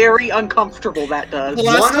me very uncomfortable, that does. The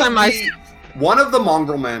last one time one of the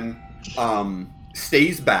mongrel men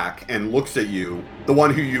stays back and looks at you, the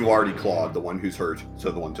one who you already clawed, the one who's hurt,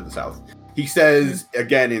 so the one to the south. He says,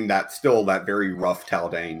 again in that very rough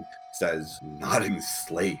Taldane, says, not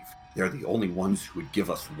enslaved. They're the only ones who would give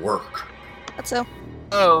us work. That's so.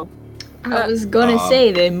 Oh. I was gonna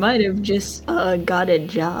say they might have just got a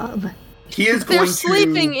job. He is They're going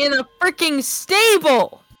sleeping to... in a freaking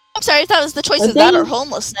stable! I'm sorry, I thought it was the choice Are of that they- or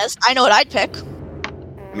homelessness. I know what I'd pick.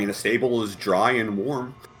 I mean, a stable is dry and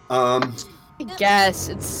warm. I guess.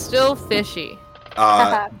 It's still fishy.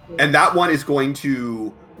 And that one is going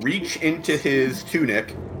to reach into his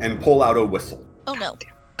tunic and pull out a whistle. Oh no.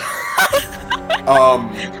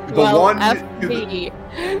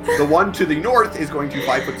 The one to the north is going to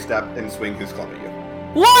 5-foot step and swing his club at you.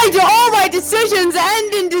 Why do all my decisions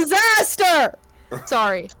end in disaster?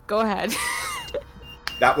 Sorry, go ahead.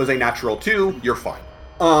 That was a natural 2. You're fine.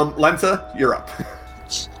 Lensa, you're up.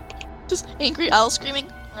 Just angry owl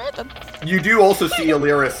screaming. Alright then. You do also see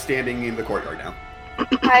Illyris standing in the courtyard now.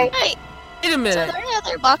 Hey, Wait a so are minute. there any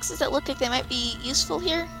other boxes that look like they might be useful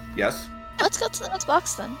here? Yes, Let's go to the next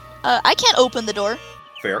box then. I can't open the door.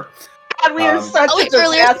 fair. God, we are such I'll a wait for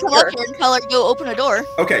Illyris to come up disaster. here and tell her to go open a door.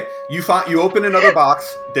 Okay, you open another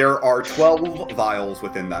box. There are 12 vials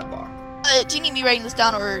within that box. Do you need me writing this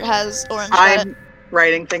down or has Orange got it? I'm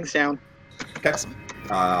writing things down. Okay.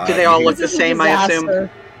 Do they all you look can- the same, I assume?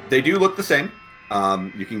 Disaster. They do look the same.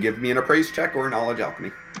 You can give me an appraise check or a knowledge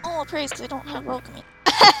alchemy. Oh, praise, because I don't have welcoming.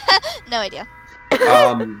 No idea.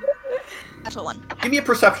 Natural one. Give me a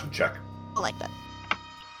perception check. I like that.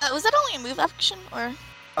 Was that only a move action or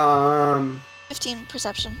 15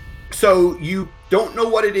 perception? So you don't know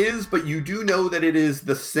what it is, but you do know that it is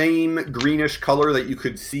the same greenish color that you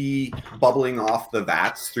could see bubbling off the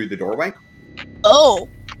vats through the doorway. Oh,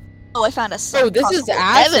 I found a Oh, this is possible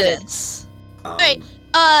acid. evidence. Um,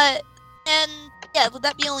 And yeah, would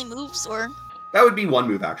that be only moves or? That would be one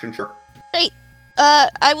move action, sure. I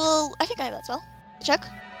think I have that spell. Check.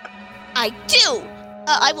 I do.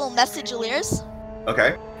 I will message Illyris.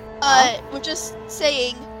 Okay. We're just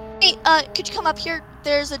saying, hey, could you come up here?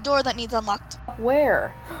 There's a door that needs unlocked.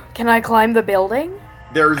 Where? Can I climb the building?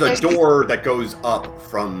 There's a door that goes up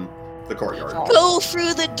from the courtyard. Go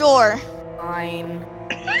through the door. Fine.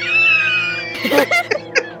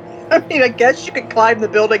 I mean, I guess you could climb the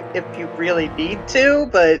building if you really need to,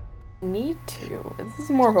 but Need to. This is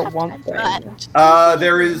more of a one thing.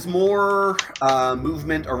 There is more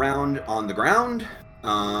movement around on the ground.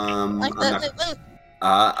 Like that.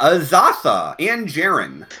 Azatha and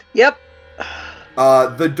Jaren. yep.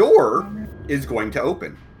 The door is going to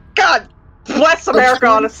open. God bless America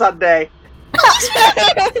on a Sunday.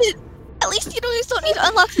 At least you guys don't need to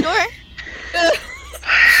unlock the door.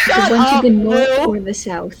 The one up, to the north Lou. or the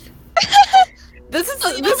south? This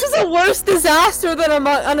is a worse disaster than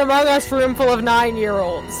an Among Us room full of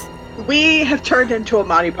 9-year-olds. We have turned into a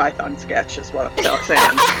Monty Python sketch, is what I'm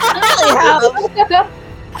saying.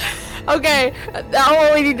 Okay, now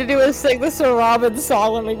all we need to do is sing the Sir Robin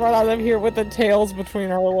song when we run out of here with the tails between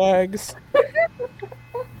our legs.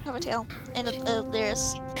 Have a tail and a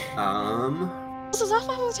lyris. Does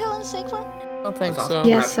Zafa have a tail and a snake form? I don't think Zafa so.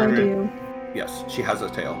 Yes, I turn in- do. Yes, she has a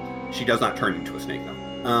tail. She does not turn into a snake,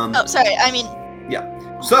 though. Oh, sorry. I mean,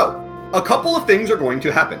 So, a couple of things are going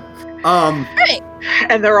to happen. right.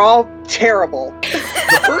 And they're all terrible.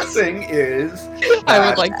 The first thing is I that,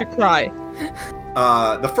 would like to cry.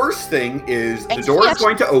 the first thing is the And door is yes.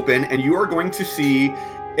 going to open, and you are going to see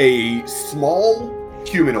a small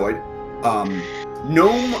humanoid,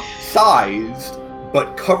 gnome-sized,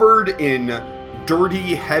 but covered in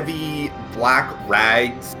dirty, heavy black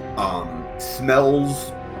rags.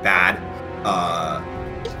 Smells bad.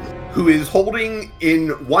 Who is holding in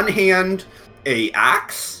one hand a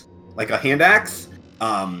axe, like a hand axe,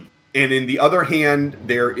 and in the other hand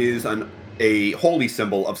there is a holy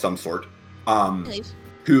symbol of some sort.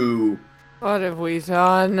 Who What have we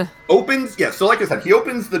done? opens? Yeah. So, like I said, he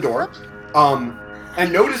opens the door,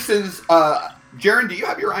 and notices. Jaren, do you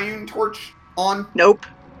have your iron torch on? Nope,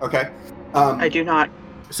 Okay. I do not.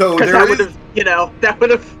 So Because there that would is have, that would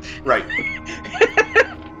have. right.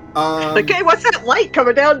 Like, hey, what's that light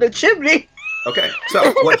coming down the chimney? Okay,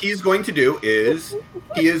 so what he's going to do is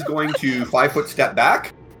he is going to 5-foot step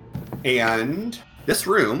back, and this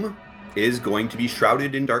room is going to be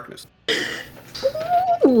shrouded in darkness.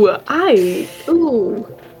 I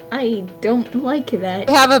don't like that.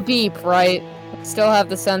 We have a beep, right? Still have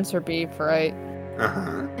the sensor beep, right?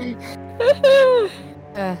 Uh-huh.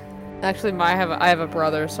 Actually, I have a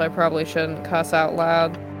brother, so I probably shouldn't cuss out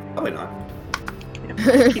loud. Probably not.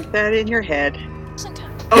 Keep that in your head. Doesn't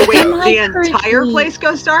count. Oh wait, Am I the entire currently- place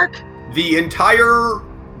goes dark? The entire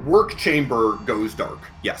work chamber goes dark.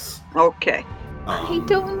 Yes. Okay. I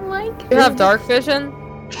don't like You have it. dark vision?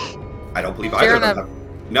 I don't believe either of them Jaren,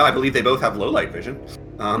 have. No, I believe they both have low light vision.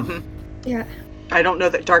 Mhm. Yeah. I don't know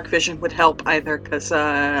that dark vision would help either, because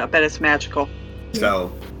I bet it's magical.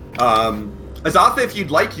 So, Azatha, if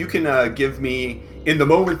you'd like, you can give me, in the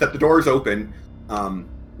moment that the doors open,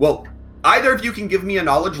 well, either of you can give me a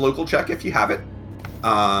knowledge local check if you have it.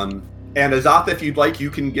 And Azatha, if you'd like, you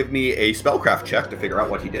can give me a spellcraft check to figure out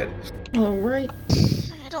what he did. Alright.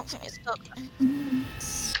 I don't think it's spelled.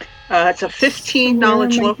 It's a 15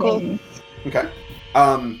 knowledge local. Okay.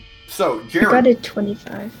 So, I got Jaren. a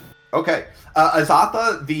 25. Okay.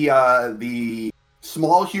 Azatha, the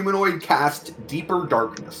small humanoid cast Deeper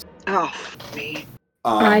Darkness. Oh, me.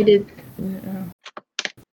 I did.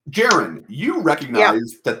 Jaren, you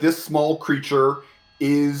recognize that this small creature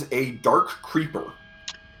is a dark creeper.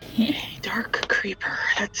 Dark creeper.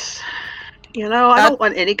 That's. I don't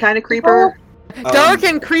want any kind of creeper. Dark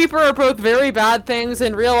and creeper are both very bad things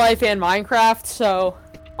in real life and Minecraft, so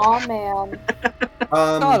Aw, man.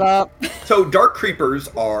 shut up. So dark creepers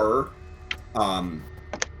are,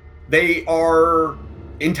 they are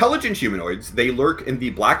intelligent humanoids. They lurk in the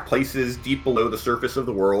black places deep below the surface of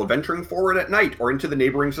the world, venturing forward at night or into the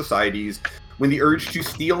neighboring societies when the urge to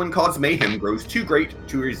steal and cause mayhem grows too great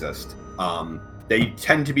to resist. They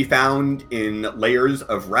tend to be found in layers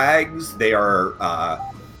of rags. They are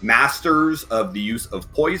masters of the use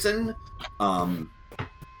of poison.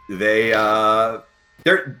 They're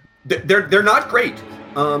not great.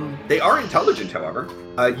 They are intelligent, however.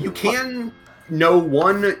 You can know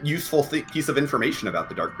one useful piece of information about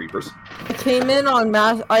the Dark Creepers. I came in on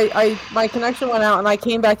my connection went out and I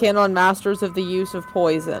came back in on Masters of the Use of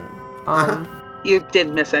Poison. You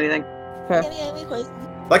didn't miss anything. Okay.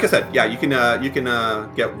 Like I said, yeah, you can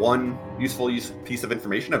get one useful piece of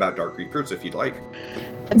information about Dark Creepers if you'd like.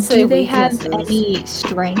 Let's say Do they have weaknesses. any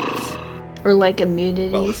strength or like immunity?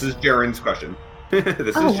 Well, this is Jaren's question. This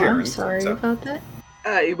is I'm Jaren's. sorry so. about that.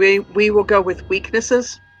 We will go with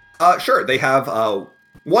weaknesses. Sure, they have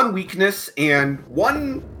one weakness and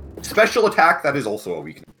one special attack that is also a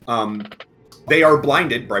weakness. They are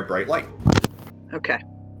blinded by bright light. Okay.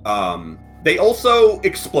 They also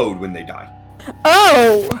explode when they die.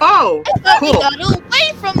 Oh! Oh, I thought we cool. got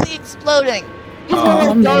away from the exploding. These Oh, are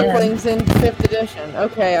like man. Darklings in 5th edition.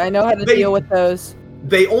 Okay, I know how to They- deal with those.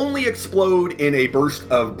 They only explode in a burst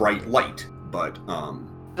of bright light, but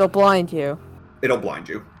It'll blind you. it'll blind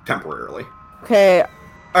you temporarily. Okay,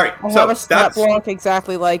 All right, I so have a stat that's block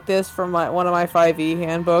exactly like this from one of my 5e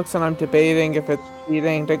handbooks, and I'm debating if it's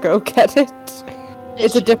cheating to go get it.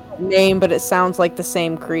 It's a different name, but it sounds like the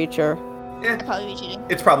same creature. I'd probably be cheating.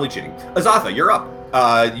 it's probably cheating. Azatha, you're up.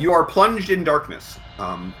 You are plunged in darkness.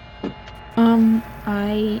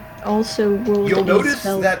 I also rolled You'll a notice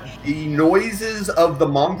spell. that the noises of the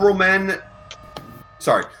mongrel men...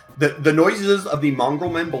 Sorry. The noises of the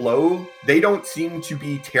mongrel men below, they don't seem to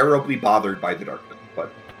be terribly bothered by the darkness,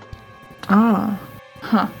 but... Ah.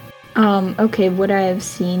 Huh. Okay, would I have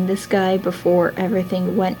seen this guy before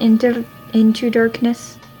everything went into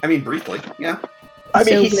darkness? I mean, briefly, yeah. I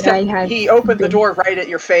mean, So he opened the door right at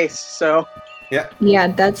your face, so... Yeah,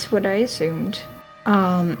 that's what I assumed.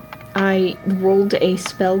 I rolled a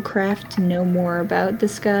spellcraft to know more about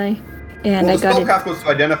this guy, and Well, I the got spellcraft was to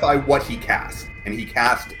identify what he cast, and he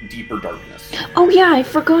cast Deeper Darkness. Oh yeah, I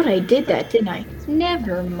forgot I did that, didn't I?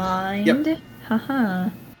 Never mind. Yep. Haha.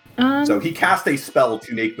 So he cast a spell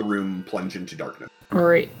to make the room plunge into darkness.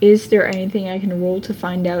 Alright, is there anything I can roll to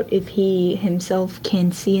find out if he himself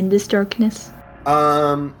can see in this darkness?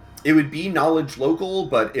 It would be knowledge local,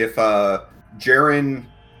 but if Jaren...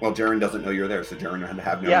 Well, Jaren doesn't know you're there, so Jaren had to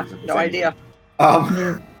have no reason to no say idea.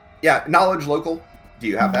 anything. Yeah, knowledge local. Do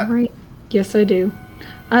you have that? Alright. Yes, I do.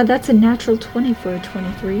 That's a natural 20 for a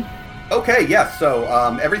 23. Okay, yes. So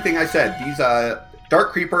everything I said, these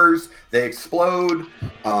dark creepers, they explode.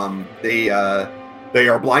 They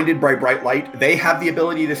are blinded by bright light. They have the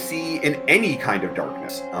ability to see in any kind of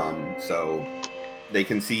darkness. So they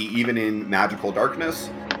can see even in magical darkness.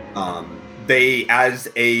 They, as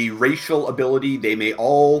a racial ability, they may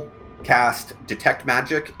all cast detect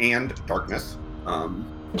magic and darkness.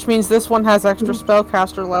 Which means this one has extra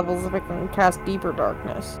spellcaster levels if it can cast deeper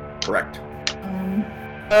darkness. Correct.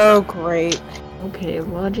 Oh, great. Okay,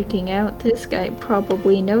 logicking out, this guy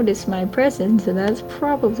probably noticed my presence, and that's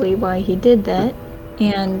probably why he did that.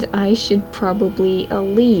 And I should probably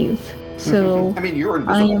leave. So I mean, you're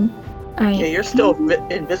invisible. Yeah, you're still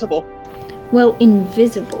invisible. Well,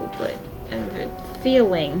 invisible, but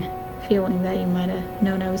feeling that you might have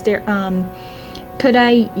known I was there. Could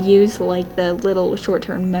I use like the little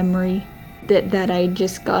short-term memory that I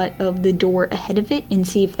just got of the door ahead of it and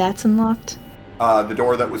see if that's unlocked? The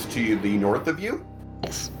door that was to the north of you?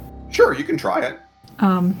 Yes. Sure, you can try it.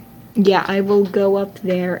 Yeah, I will go up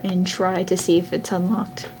there and try to see if it's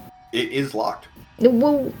unlocked. It is locked.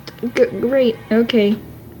 Well, great. Okay.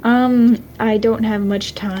 I don't have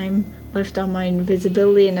much time left on my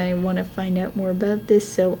invisibility, and I want to find out more about this,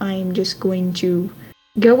 so I'm just going to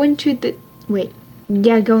go into the...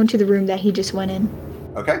 go into the room that he just went in.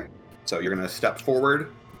 Okay. So you're going to step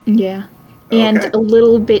forward. Yeah. And a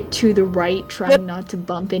little bit to the right, trying not to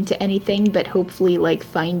bump into anything, but hopefully, like,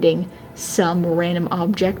 finding some random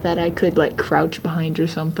object that I could, like, crouch behind or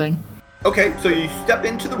something. Okay, so you step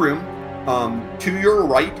into the room. To your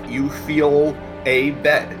right, you feel a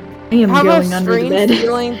bed. I am going under the bed. I have a strange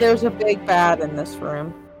feeling there's a big bad in this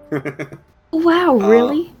room. Wow,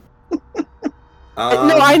 really?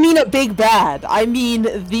 No, I mean a big bad. I mean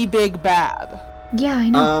the big bad. Yeah, I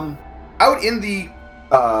know. Out in the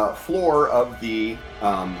floor of the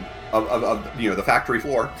the factory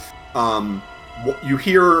floor, you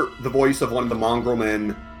hear the voice of one of the mongrel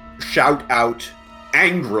men shout out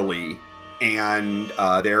angrily, and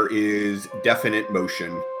there is definite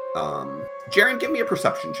motion. Jaren, give me a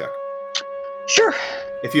perception check. Sure.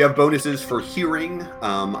 If you have bonuses for hearing,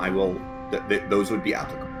 I will. Those would be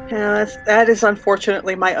applicable. Yeah, that is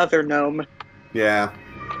unfortunately my other gnome. Yeah.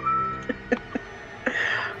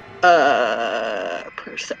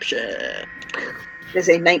 Perception is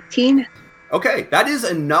a 19. Okay, that is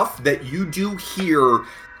enough that you do hear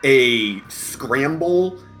a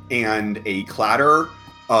scramble and a clatter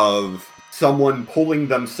of someone pulling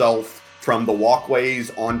themselves from the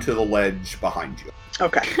walkways onto the ledge behind you.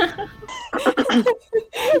 Okay.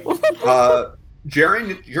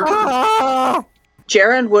 Jaren, your turn.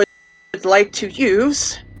 Jaren would like to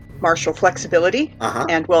use martial flexibility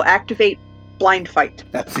and will activate blind fight.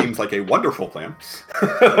 That seems like a wonderful plan.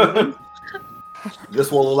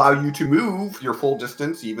 This will allow you to move your full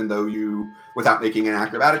distance, even though without making an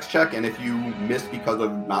acrobatics check, and if you miss because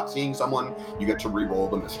of not seeing someone, you get to re-roll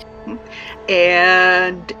the miss.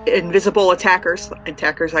 And invisible attackers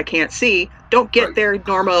I can't see, don't get their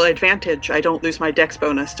normal advantage. I don't lose my dex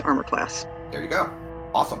bonus to armor class. There you go.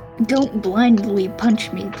 Awesome. Don't blindly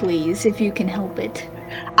punch me, please, if you can help it.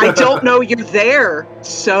 I don't know you're there,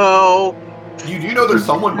 so... You do know there's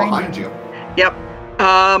someone behind you. Yep.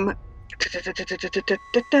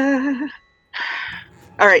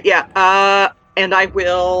 Alright, yeah. And I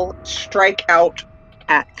will strike out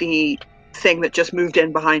at the thing that just moved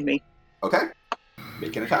in behind me. Okay.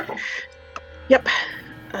 Make an attack roll. Yep.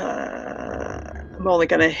 I'm only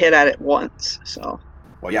going to hit at it once, so...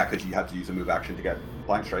 Well, yeah, because you have to use a move action to get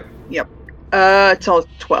blind strike. Yep. It's all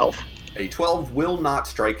 12. A 12 will not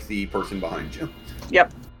strike the person behind you.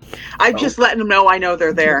 Yep. I'm just letting them know I know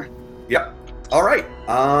they're there. Yep. All right.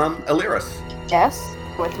 Illyris. Yes,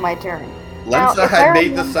 it's my turn. Lenza Now, if had I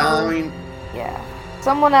made the remember- sign. Yeah.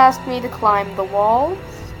 Someone asked me to climb the walls.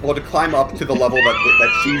 Well, to climb up to the level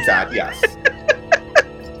that she's at, yes.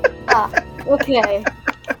 Okay.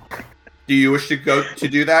 Do you wish to go to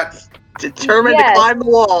do that? Determined to Yes. climb the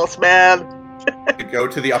walls, man. To go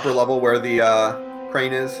to the upper level where the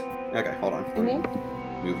crane is? Okay, hold on. Let me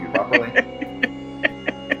move you properly.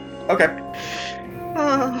 Okay.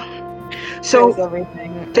 So There's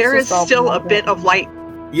everything. there It's is just all still a blended. bit of light.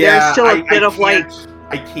 Yeah, There's still a bit of light.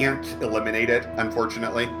 I can't eliminate it,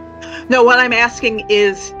 unfortunately. No, what I'm asking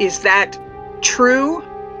is that true?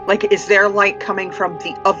 Like, is there light coming from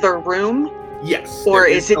the other room? Yes. Or there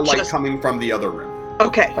is it the light just- coming from the other room?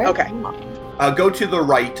 Okay, Where okay. am I? Go to the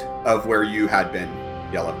right of where you had been,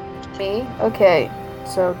 Yellow. Me? Okay.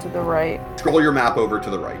 So to the right. Scroll your map over to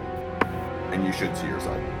the right, and you should see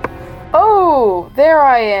yourself. Oh, there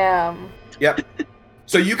I am. Yep.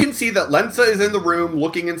 So you can see that Lenza is in the room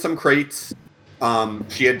looking in some crates.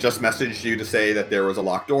 She had just messaged you to say that there was a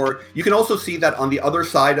locked door. You can also see that on the other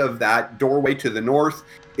side of that doorway to the north,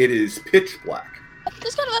 it is pitch black.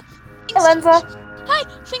 There's kind of a... Hey, Lenza. Hi,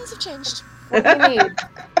 things have changed. What do you need?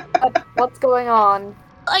 What's going on?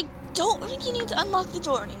 I don't think you need to unlock the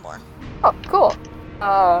door anymore. Oh, cool.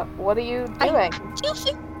 What are you doing? Do you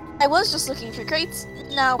think... I was just looking for crates.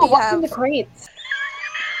 Now Oh, we what's in have... the crates?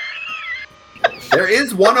 There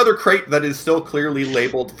is one other crate that is still clearly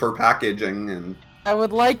labeled for packaging, and I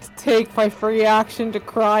would like to take my free action to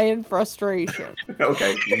cry in frustration.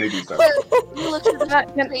 okay, you may do so. You look for the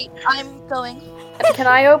Can- crate. I'm going. Can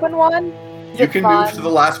I open one? Is You it can fun? move to the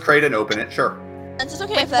last crate and open it, sure. And it's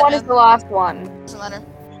okay Which if that one is the last one? doesn't matter.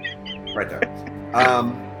 Right there.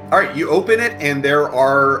 Alright, you open it, and there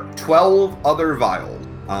are 12 other vials.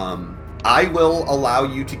 I will allow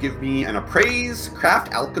you to give me an appraise,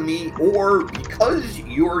 craft alchemy, or because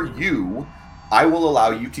you're you, I will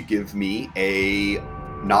allow you to give me a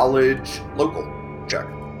knowledge local check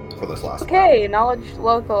for this last one. Okay, knowledge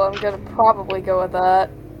local. I'm gonna probably go with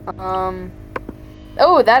that.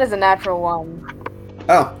 Oh, that is a natural one.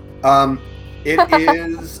 Oh, it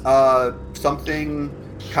is something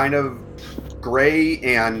kind of gray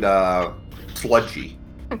and sludgy.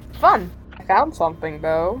 Fun. I found something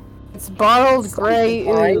though. It's bottled gray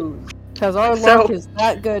Right. ooze. Because our So- luck is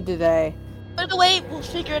that good today. Put it away. We'll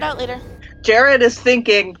figure it out later. Jared is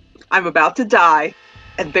thinking, I'm about to die,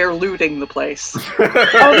 and they're looting the place.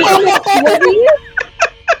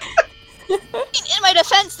 In my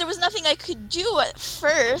defense, there was nothing I could do at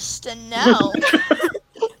first, and now...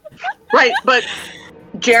 Right, but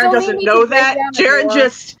Jared Still doesn't need know to break that. down the Jared door.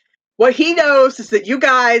 just, what he knows is that you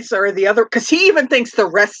guys are the other, because he even thinks the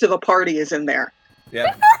rest of the party is in there.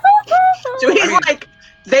 Yeah. So he's I mean- like,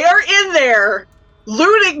 they are in there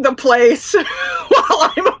looting the place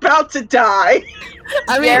while I'm about to die.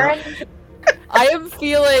 I mean, Darren, I am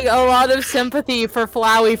feeling a lot of sympathy for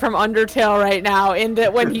Flowey from Undertale right now, in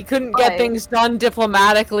that when he couldn't get Right. things done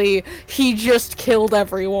diplomatically, he just killed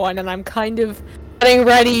everyone, and I'm kind of getting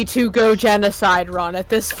ready to go genocide run at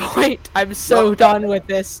this point. I'm so Well- done with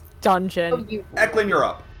this dungeon. you Eklund, you're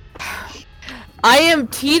up. I am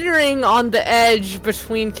teetering on the edge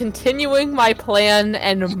between continuing my plan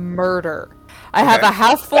and murder. I have Okay. a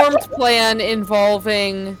half-formed plan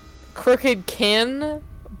involving crooked kin,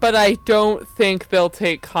 but I don't think they'll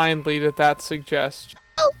take kindly to that suggestion.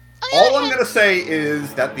 All I'm going to say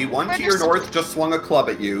is that the one to your north just swung a club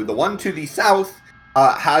at you. The one to the south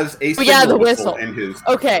has a Oh, yeah, signal the whistle. in his...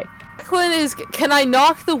 Okay, Clint is. Can I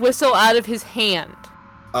knock the whistle out of his hand?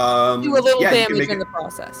 Do a little yeah, you can damage make in it- the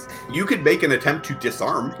process. You could make an attempt to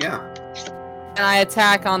disarm, yeah. And I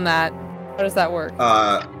attack on that. How does that work?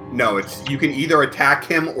 No, it's you can either attack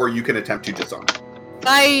him or you can attempt to disarm.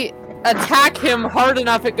 I attack him hard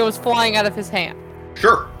enough it goes flying out of his hand.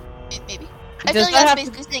 Sure. Maybe. I Does feel like that that's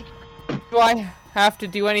have basically saying, Do I have to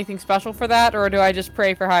do anything special for that, or do I just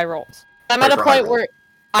pray for high rolls? I'm Pray at a for high point rolls. where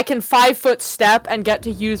I can 5-foot step and get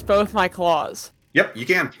to use both my claws. Yep, you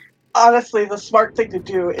can. Honestly, the smart thing to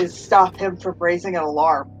do is stop him from raising an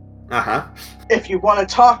alarm. Uh-huh. If you want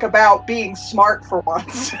to talk about being smart for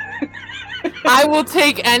once. I will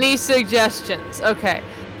take any suggestions. Okay.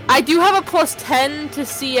 I do have a plus 10 to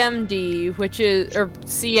CMD, which is, or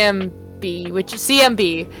CMB, which is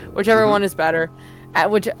CMB, whichever one is better.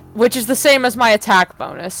 Which is the same as my attack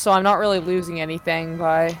bonus, so I'm not really losing anything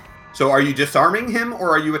by... So are you disarming him or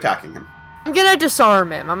are you attacking him? I'm gonna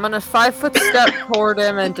disarm him. I'm gonna 5-foot step toward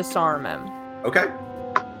him and disarm him. Okay.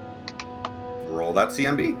 Roll that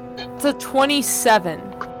CMB. It's a 27.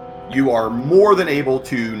 You are more than able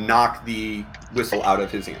to knock the whistle out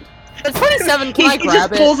of his hand. The 27, can I He grab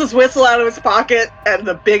just it? pulls his whistle out of his pocket, and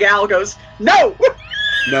the big owl goes, "No!"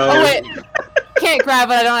 No. Oh, wait. Can't grab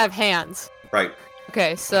it, I don't have hands. Right.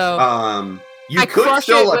 Okay, so You I could crush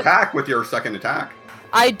still it with- attack with your second attack.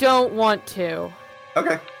 I don't want to.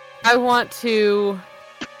 Okay. I want to...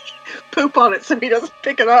 Poop on it so he doesn't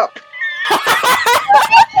pick it up.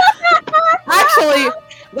 Actually,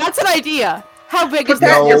 that's an idea. How big is Put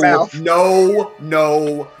that in your that? mouth.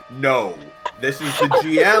 No. This is the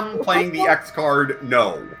GM playing the X card.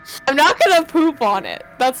 No. I'm not gonna poop on it.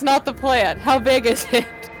 That's not the plan. How big is it?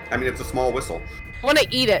 I mean, it's a small whistle. I want to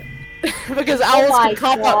eat it. Because owls my can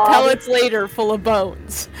cough up God. pellets later full of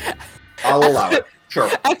bones. I'll allow it. Sure.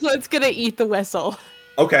 Excellent's gonna eat the whistle.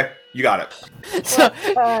 Okay, you got it. So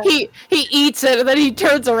he eats it and then he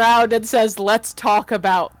turns around and says, "Let's talk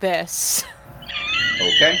about this."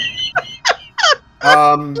 Okay.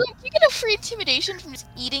 Do you get a free intimidation from just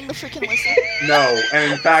eating the freaking whistle? No,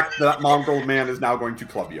 and in fact, that mongrel man is now going to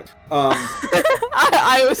club you.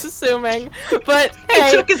 I was assuming, but He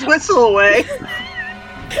hey, took his whistle away.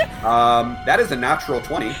 That is a natural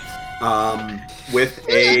 20, with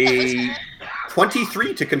a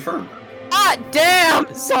 23 to confirm. ah,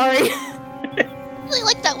 damn! Sorry. I really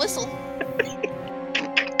like that whistle.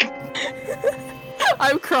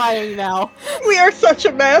 I'm crying now. We are such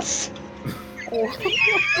a mess.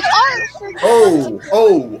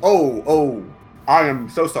 Oh! I am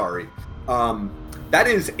so sorry. That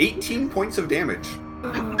is 18 points of damage.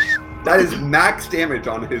 That is max damage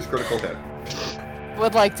on his critical hit.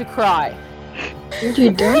 Would like to cry.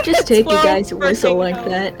 Dude, don't just take a Well, guy's whistle freaking like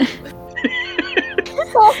that.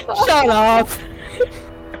 Shut up.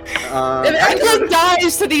 If Actually, anyone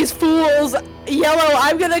dies to these fools, Yellow,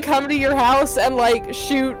 I'm gonna come to your house and like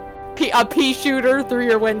shoot a pea shooter through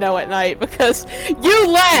your window at night because you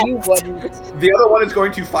left. You wouldn't. the other one is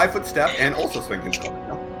going to 5-foot step and also swing his club.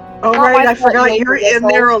 Oh, Oh, right, I I forgot thought you're you were in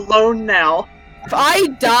there alone now. If I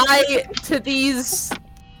die to these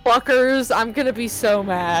fuckers, I'm gonna be so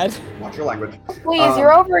mad. Watch your language. Please,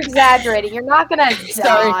 you're over exaggerating. You're not gonna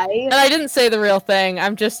Sorry. die. And I didn't say the real thing.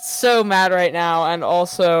 I'm just so mad right now, and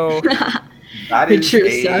also That It is sure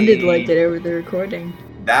a- sounded like it over the recording.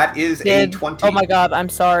 That is a did. 20. Oh my god, I'm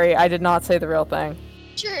sorry. I did not say the real thing.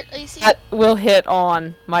 Sure, AC. That will hit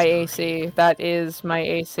on my AC. That is my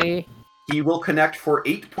AC. He will connect for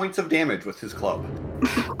 8 points of damage with his club.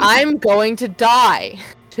 I'm going to die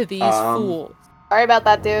to these fools. Sorry about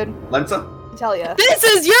that, dude. Lensa? I tell ya. This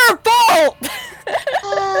is your fault!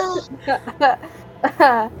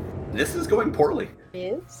 This is going poorly.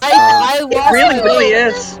 I lost It really, my really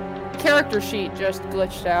is. character sheet just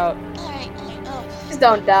glitched out. Alright, oh. Please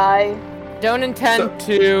don't die. Don't intend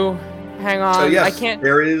to. Hang on. So yes, I can't.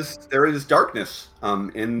 there is darkness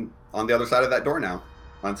on the other side of that door now.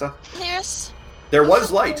 Lensa? Lyris? There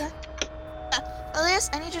was light. Lyris,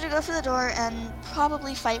 I need you to go for the door and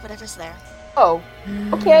probably fight whatever's there. Oh,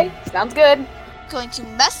 okay. Sounds good. Going to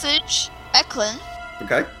message Eklund.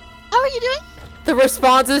 Okay. How are you doing? The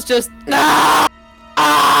response is just. Ah!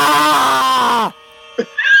 Ah!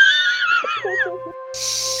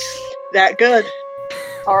 That good.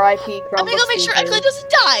 R.I.P. I'm gonna go make sure Eklund doesn't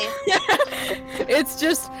die. It's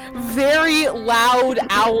just very loud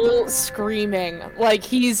owl screaming. Like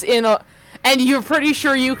he's in a. And you're pretty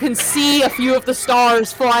sure you can see a few of the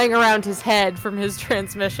stars flying around his head from his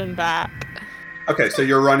transmission back. Okay, so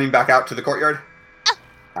you're running back out to the courtyard?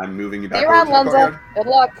 I'm moving you back Be over around, to the courtyard. Lenza. Good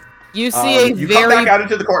luck. You see a You very. come back out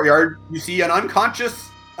into the courtyard. You see an unconscious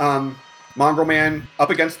mongrel man up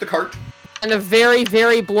against the cart. And a very,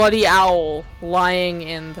 very bloody owl lying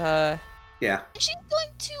in the. Yeah. She's going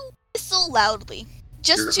to whistle loudly,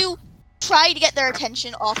 just to try to get their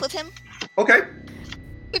attention off of him. Okay.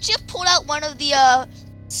 Could you have pulled out one of the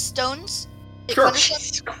stones? The Sure. cornerstones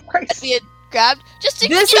Jesus that Christ. we had grabbed, just to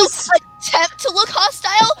This is- attempt to look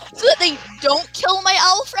hostile, so that they don't kill my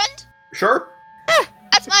owl friend. Sure.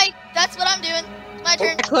 That's what I'm doing. It's my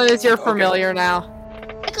turn. Eklund is your Okay. familiar now.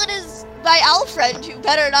 Eklund is my owl friend who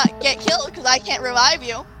better not get killed because I can't revive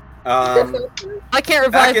you. I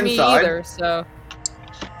can't Back revive me inside. either, so.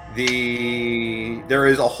 There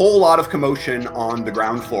is a whole lot of commotion on the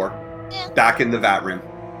ground floor, Yeah. back in the vat room.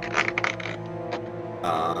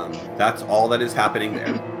 That's all that is happening there.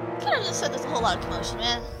 Could have just said there's a whole lot of commotion,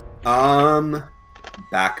 man.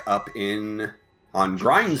 Back up on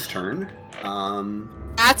Grind's turn.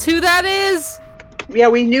 That's who that is? Yeah,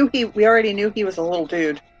 we already knew he was a little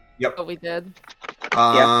dude. What we did.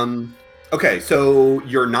 Okay, so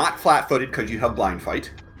you're not flat-footed because you have blind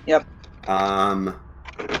fight. Yep. Does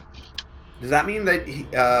that mean that he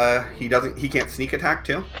can't sneak attack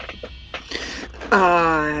too?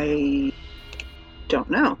 don't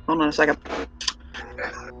know. Hold on a second.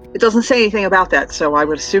 It doesn't say anything about that, so I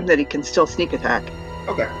would assume that he can still sneak attack.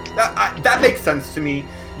 Okay, that makes sense to me.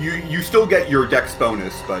 You still get your dex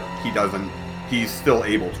bonus, but he doesn't. He's still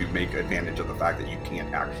able to make advantage of the fact that you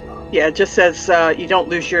can't action on him. Yeah, it just says you don't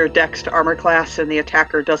lose your dex to armor class, and the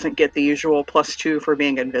attacker doesn't get the usual +2 for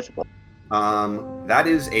being invisible. That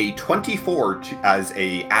is a 24 as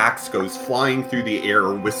a axe goes flying through the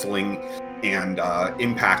air, whistling, and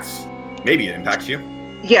impacts. Maybe it impacts you.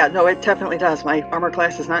 Yeah, no, it definitely does. My armor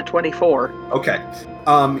class is not 24. Okay.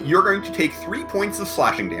 You're going to take 3 points of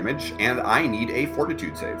slashing damage, and I need a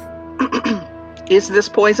fortitude save. Is this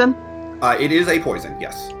poison? It is a poison,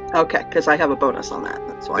 yes. Okay, because I have a bonus on that.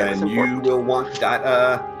 That's why it's Then important. you will want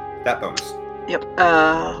that bonus. Yep.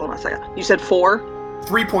 Hold on a second. You said 4?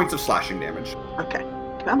 3 points of slashing damage. Okay.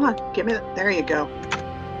 Come on, give me that. There you go.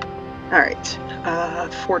 All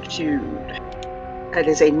right. Fortitude. That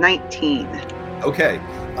is a 19. Okay.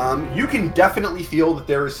 You can definitely feel that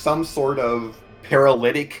there is some sort of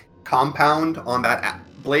paralytic compound on that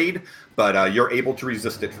blade, but you're able to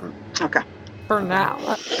resist it from. Okay. For now.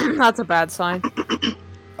 That's a bad sign.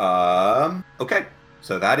 Okay.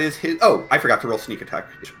 So that is his. Oh, I forgot to roll sneak attack.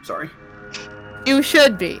 Sorry. You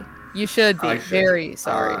should be. You should be. I should. Very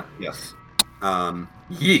sorry. Yes.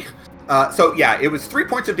 Yeek. So yeah, it was 3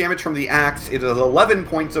 points of damage from the axe. It is 11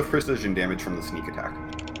 points of precision damage from the sneak attack.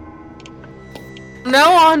 From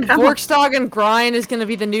now on, Vorkstag and Grind is going to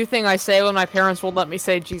be the new thing I say when my parents won't let me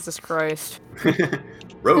say Jesus Christ.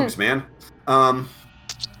 Rogues, man.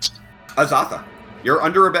 Azatha, you're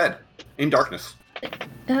under a bed in darkness.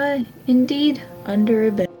 Indeed, under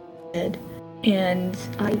a bed. And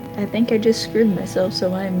I think I just screwed myself,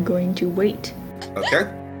 so I'm going to wait.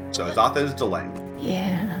 Okay. So Azatha is delaying.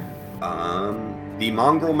 Yeah. The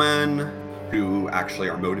mongrel men who actually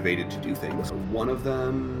are motivated to do things. So one of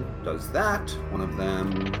them does that. One of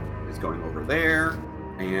them is going over there.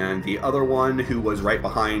 And the other one, who was right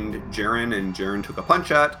behind Jaren and Jaren took a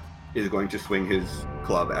punch at, is going to swing his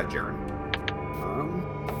club at Jaren.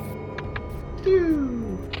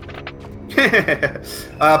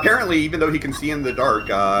 Apparently, even though he can see in the dark,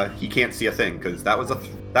 he can't see a thing, because that was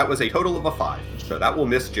a total of a 5. So that will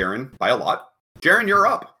miss Jaren by a lot. Jaren, you're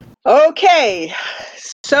up. Okay.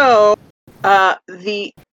 So,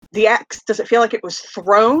 the axe, does it feel like it was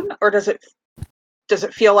thrown, or does it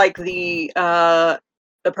feel like the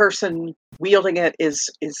person wielding it is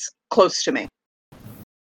close to me?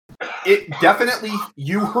 It definitely,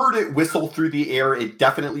 you heard it whistle through the air. It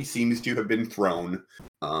definitely seems to have been thrown.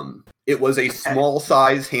 It was a small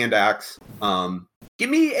size hand axe. Give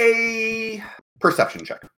me a perception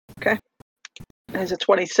check. Okay. Is it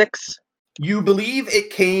 26? You believe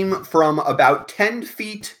it came from about 10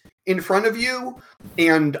 feet in front of you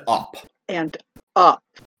and up. And up.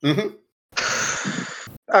 Mm-hmm.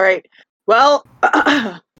 All right. Well,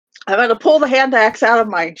 I'm going to pull the hand axe out of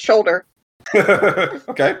my shoulder.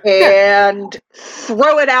 Okay. And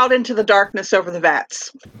throw it out into the darkness over the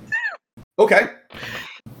vats. Okay.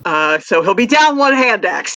 So he'll be down one hand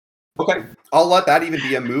axe. Okay. I'll let that even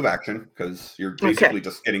be a move action, because you're basically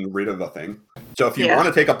just getting rid of a thing. So if you want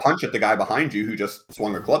to take a punch at the guy behind you who just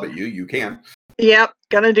swung a club at you, you can. Yep,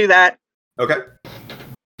 gonna do that. Okay.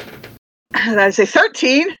 That is a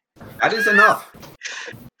 13. That is enough.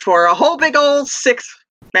 For a whole big old 6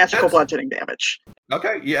 magical bludgeoning damage.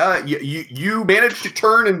 Okay, yeah, you manage to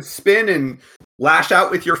turn and spin and lash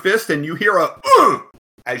out with your fist, and you hear a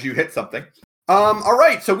as you hit something. All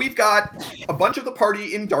right, so we've got a bunch of the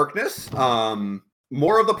party in darkness.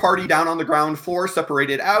 More of the party down on the ground floor,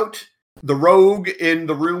 separated out. The rogue in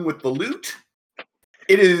the room with the loot.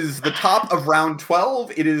 It is the top of round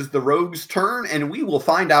 12. It is the rogue's turn, and we will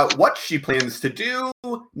find out what she plans to do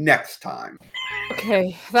next time.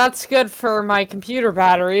 Okay, that's good for my computer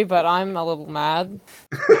battery, but I'm a little mad.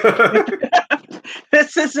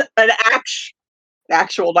 This is an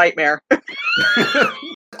actual nightmare.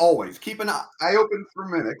 Always keep an eye open for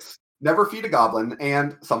mimics. Never feed a goblin,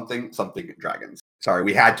 and something dragons. Sorry,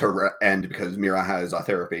 we had to end because Mira has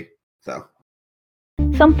therapy. So.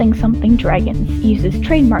 Something Dragons uses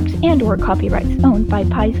trademarks and/or copyrights owned by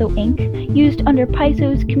Paizo Inc., used under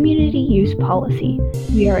Paizo's community use policy.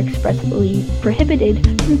 We are expressly prohibited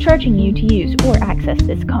from charging you to use or access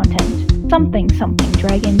this content. Something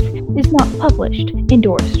Dragons is not published,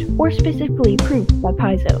 endorsed, or specifically approved by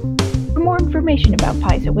Paizo. For more information about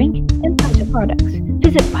Paizo Inc. and Paizo products,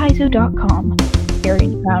 visit paizo.com.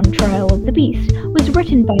 Arian Crown Trial of the Beast was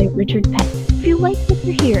written by Richard Penn. If you like what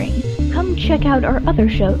you're hearing, come check out our other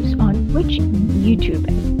shows on Twitch and YouTube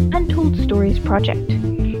at Untold Stories Project.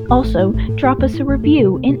 Also, drop us a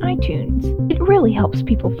review in iTunes. It really helps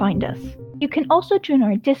people find us. You can also join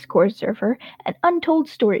our Discord server at Untold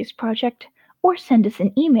Stories Project, or send us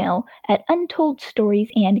an email at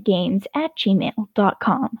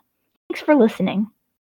untoldstoriesandgames@gmail.com. Thanks for listening.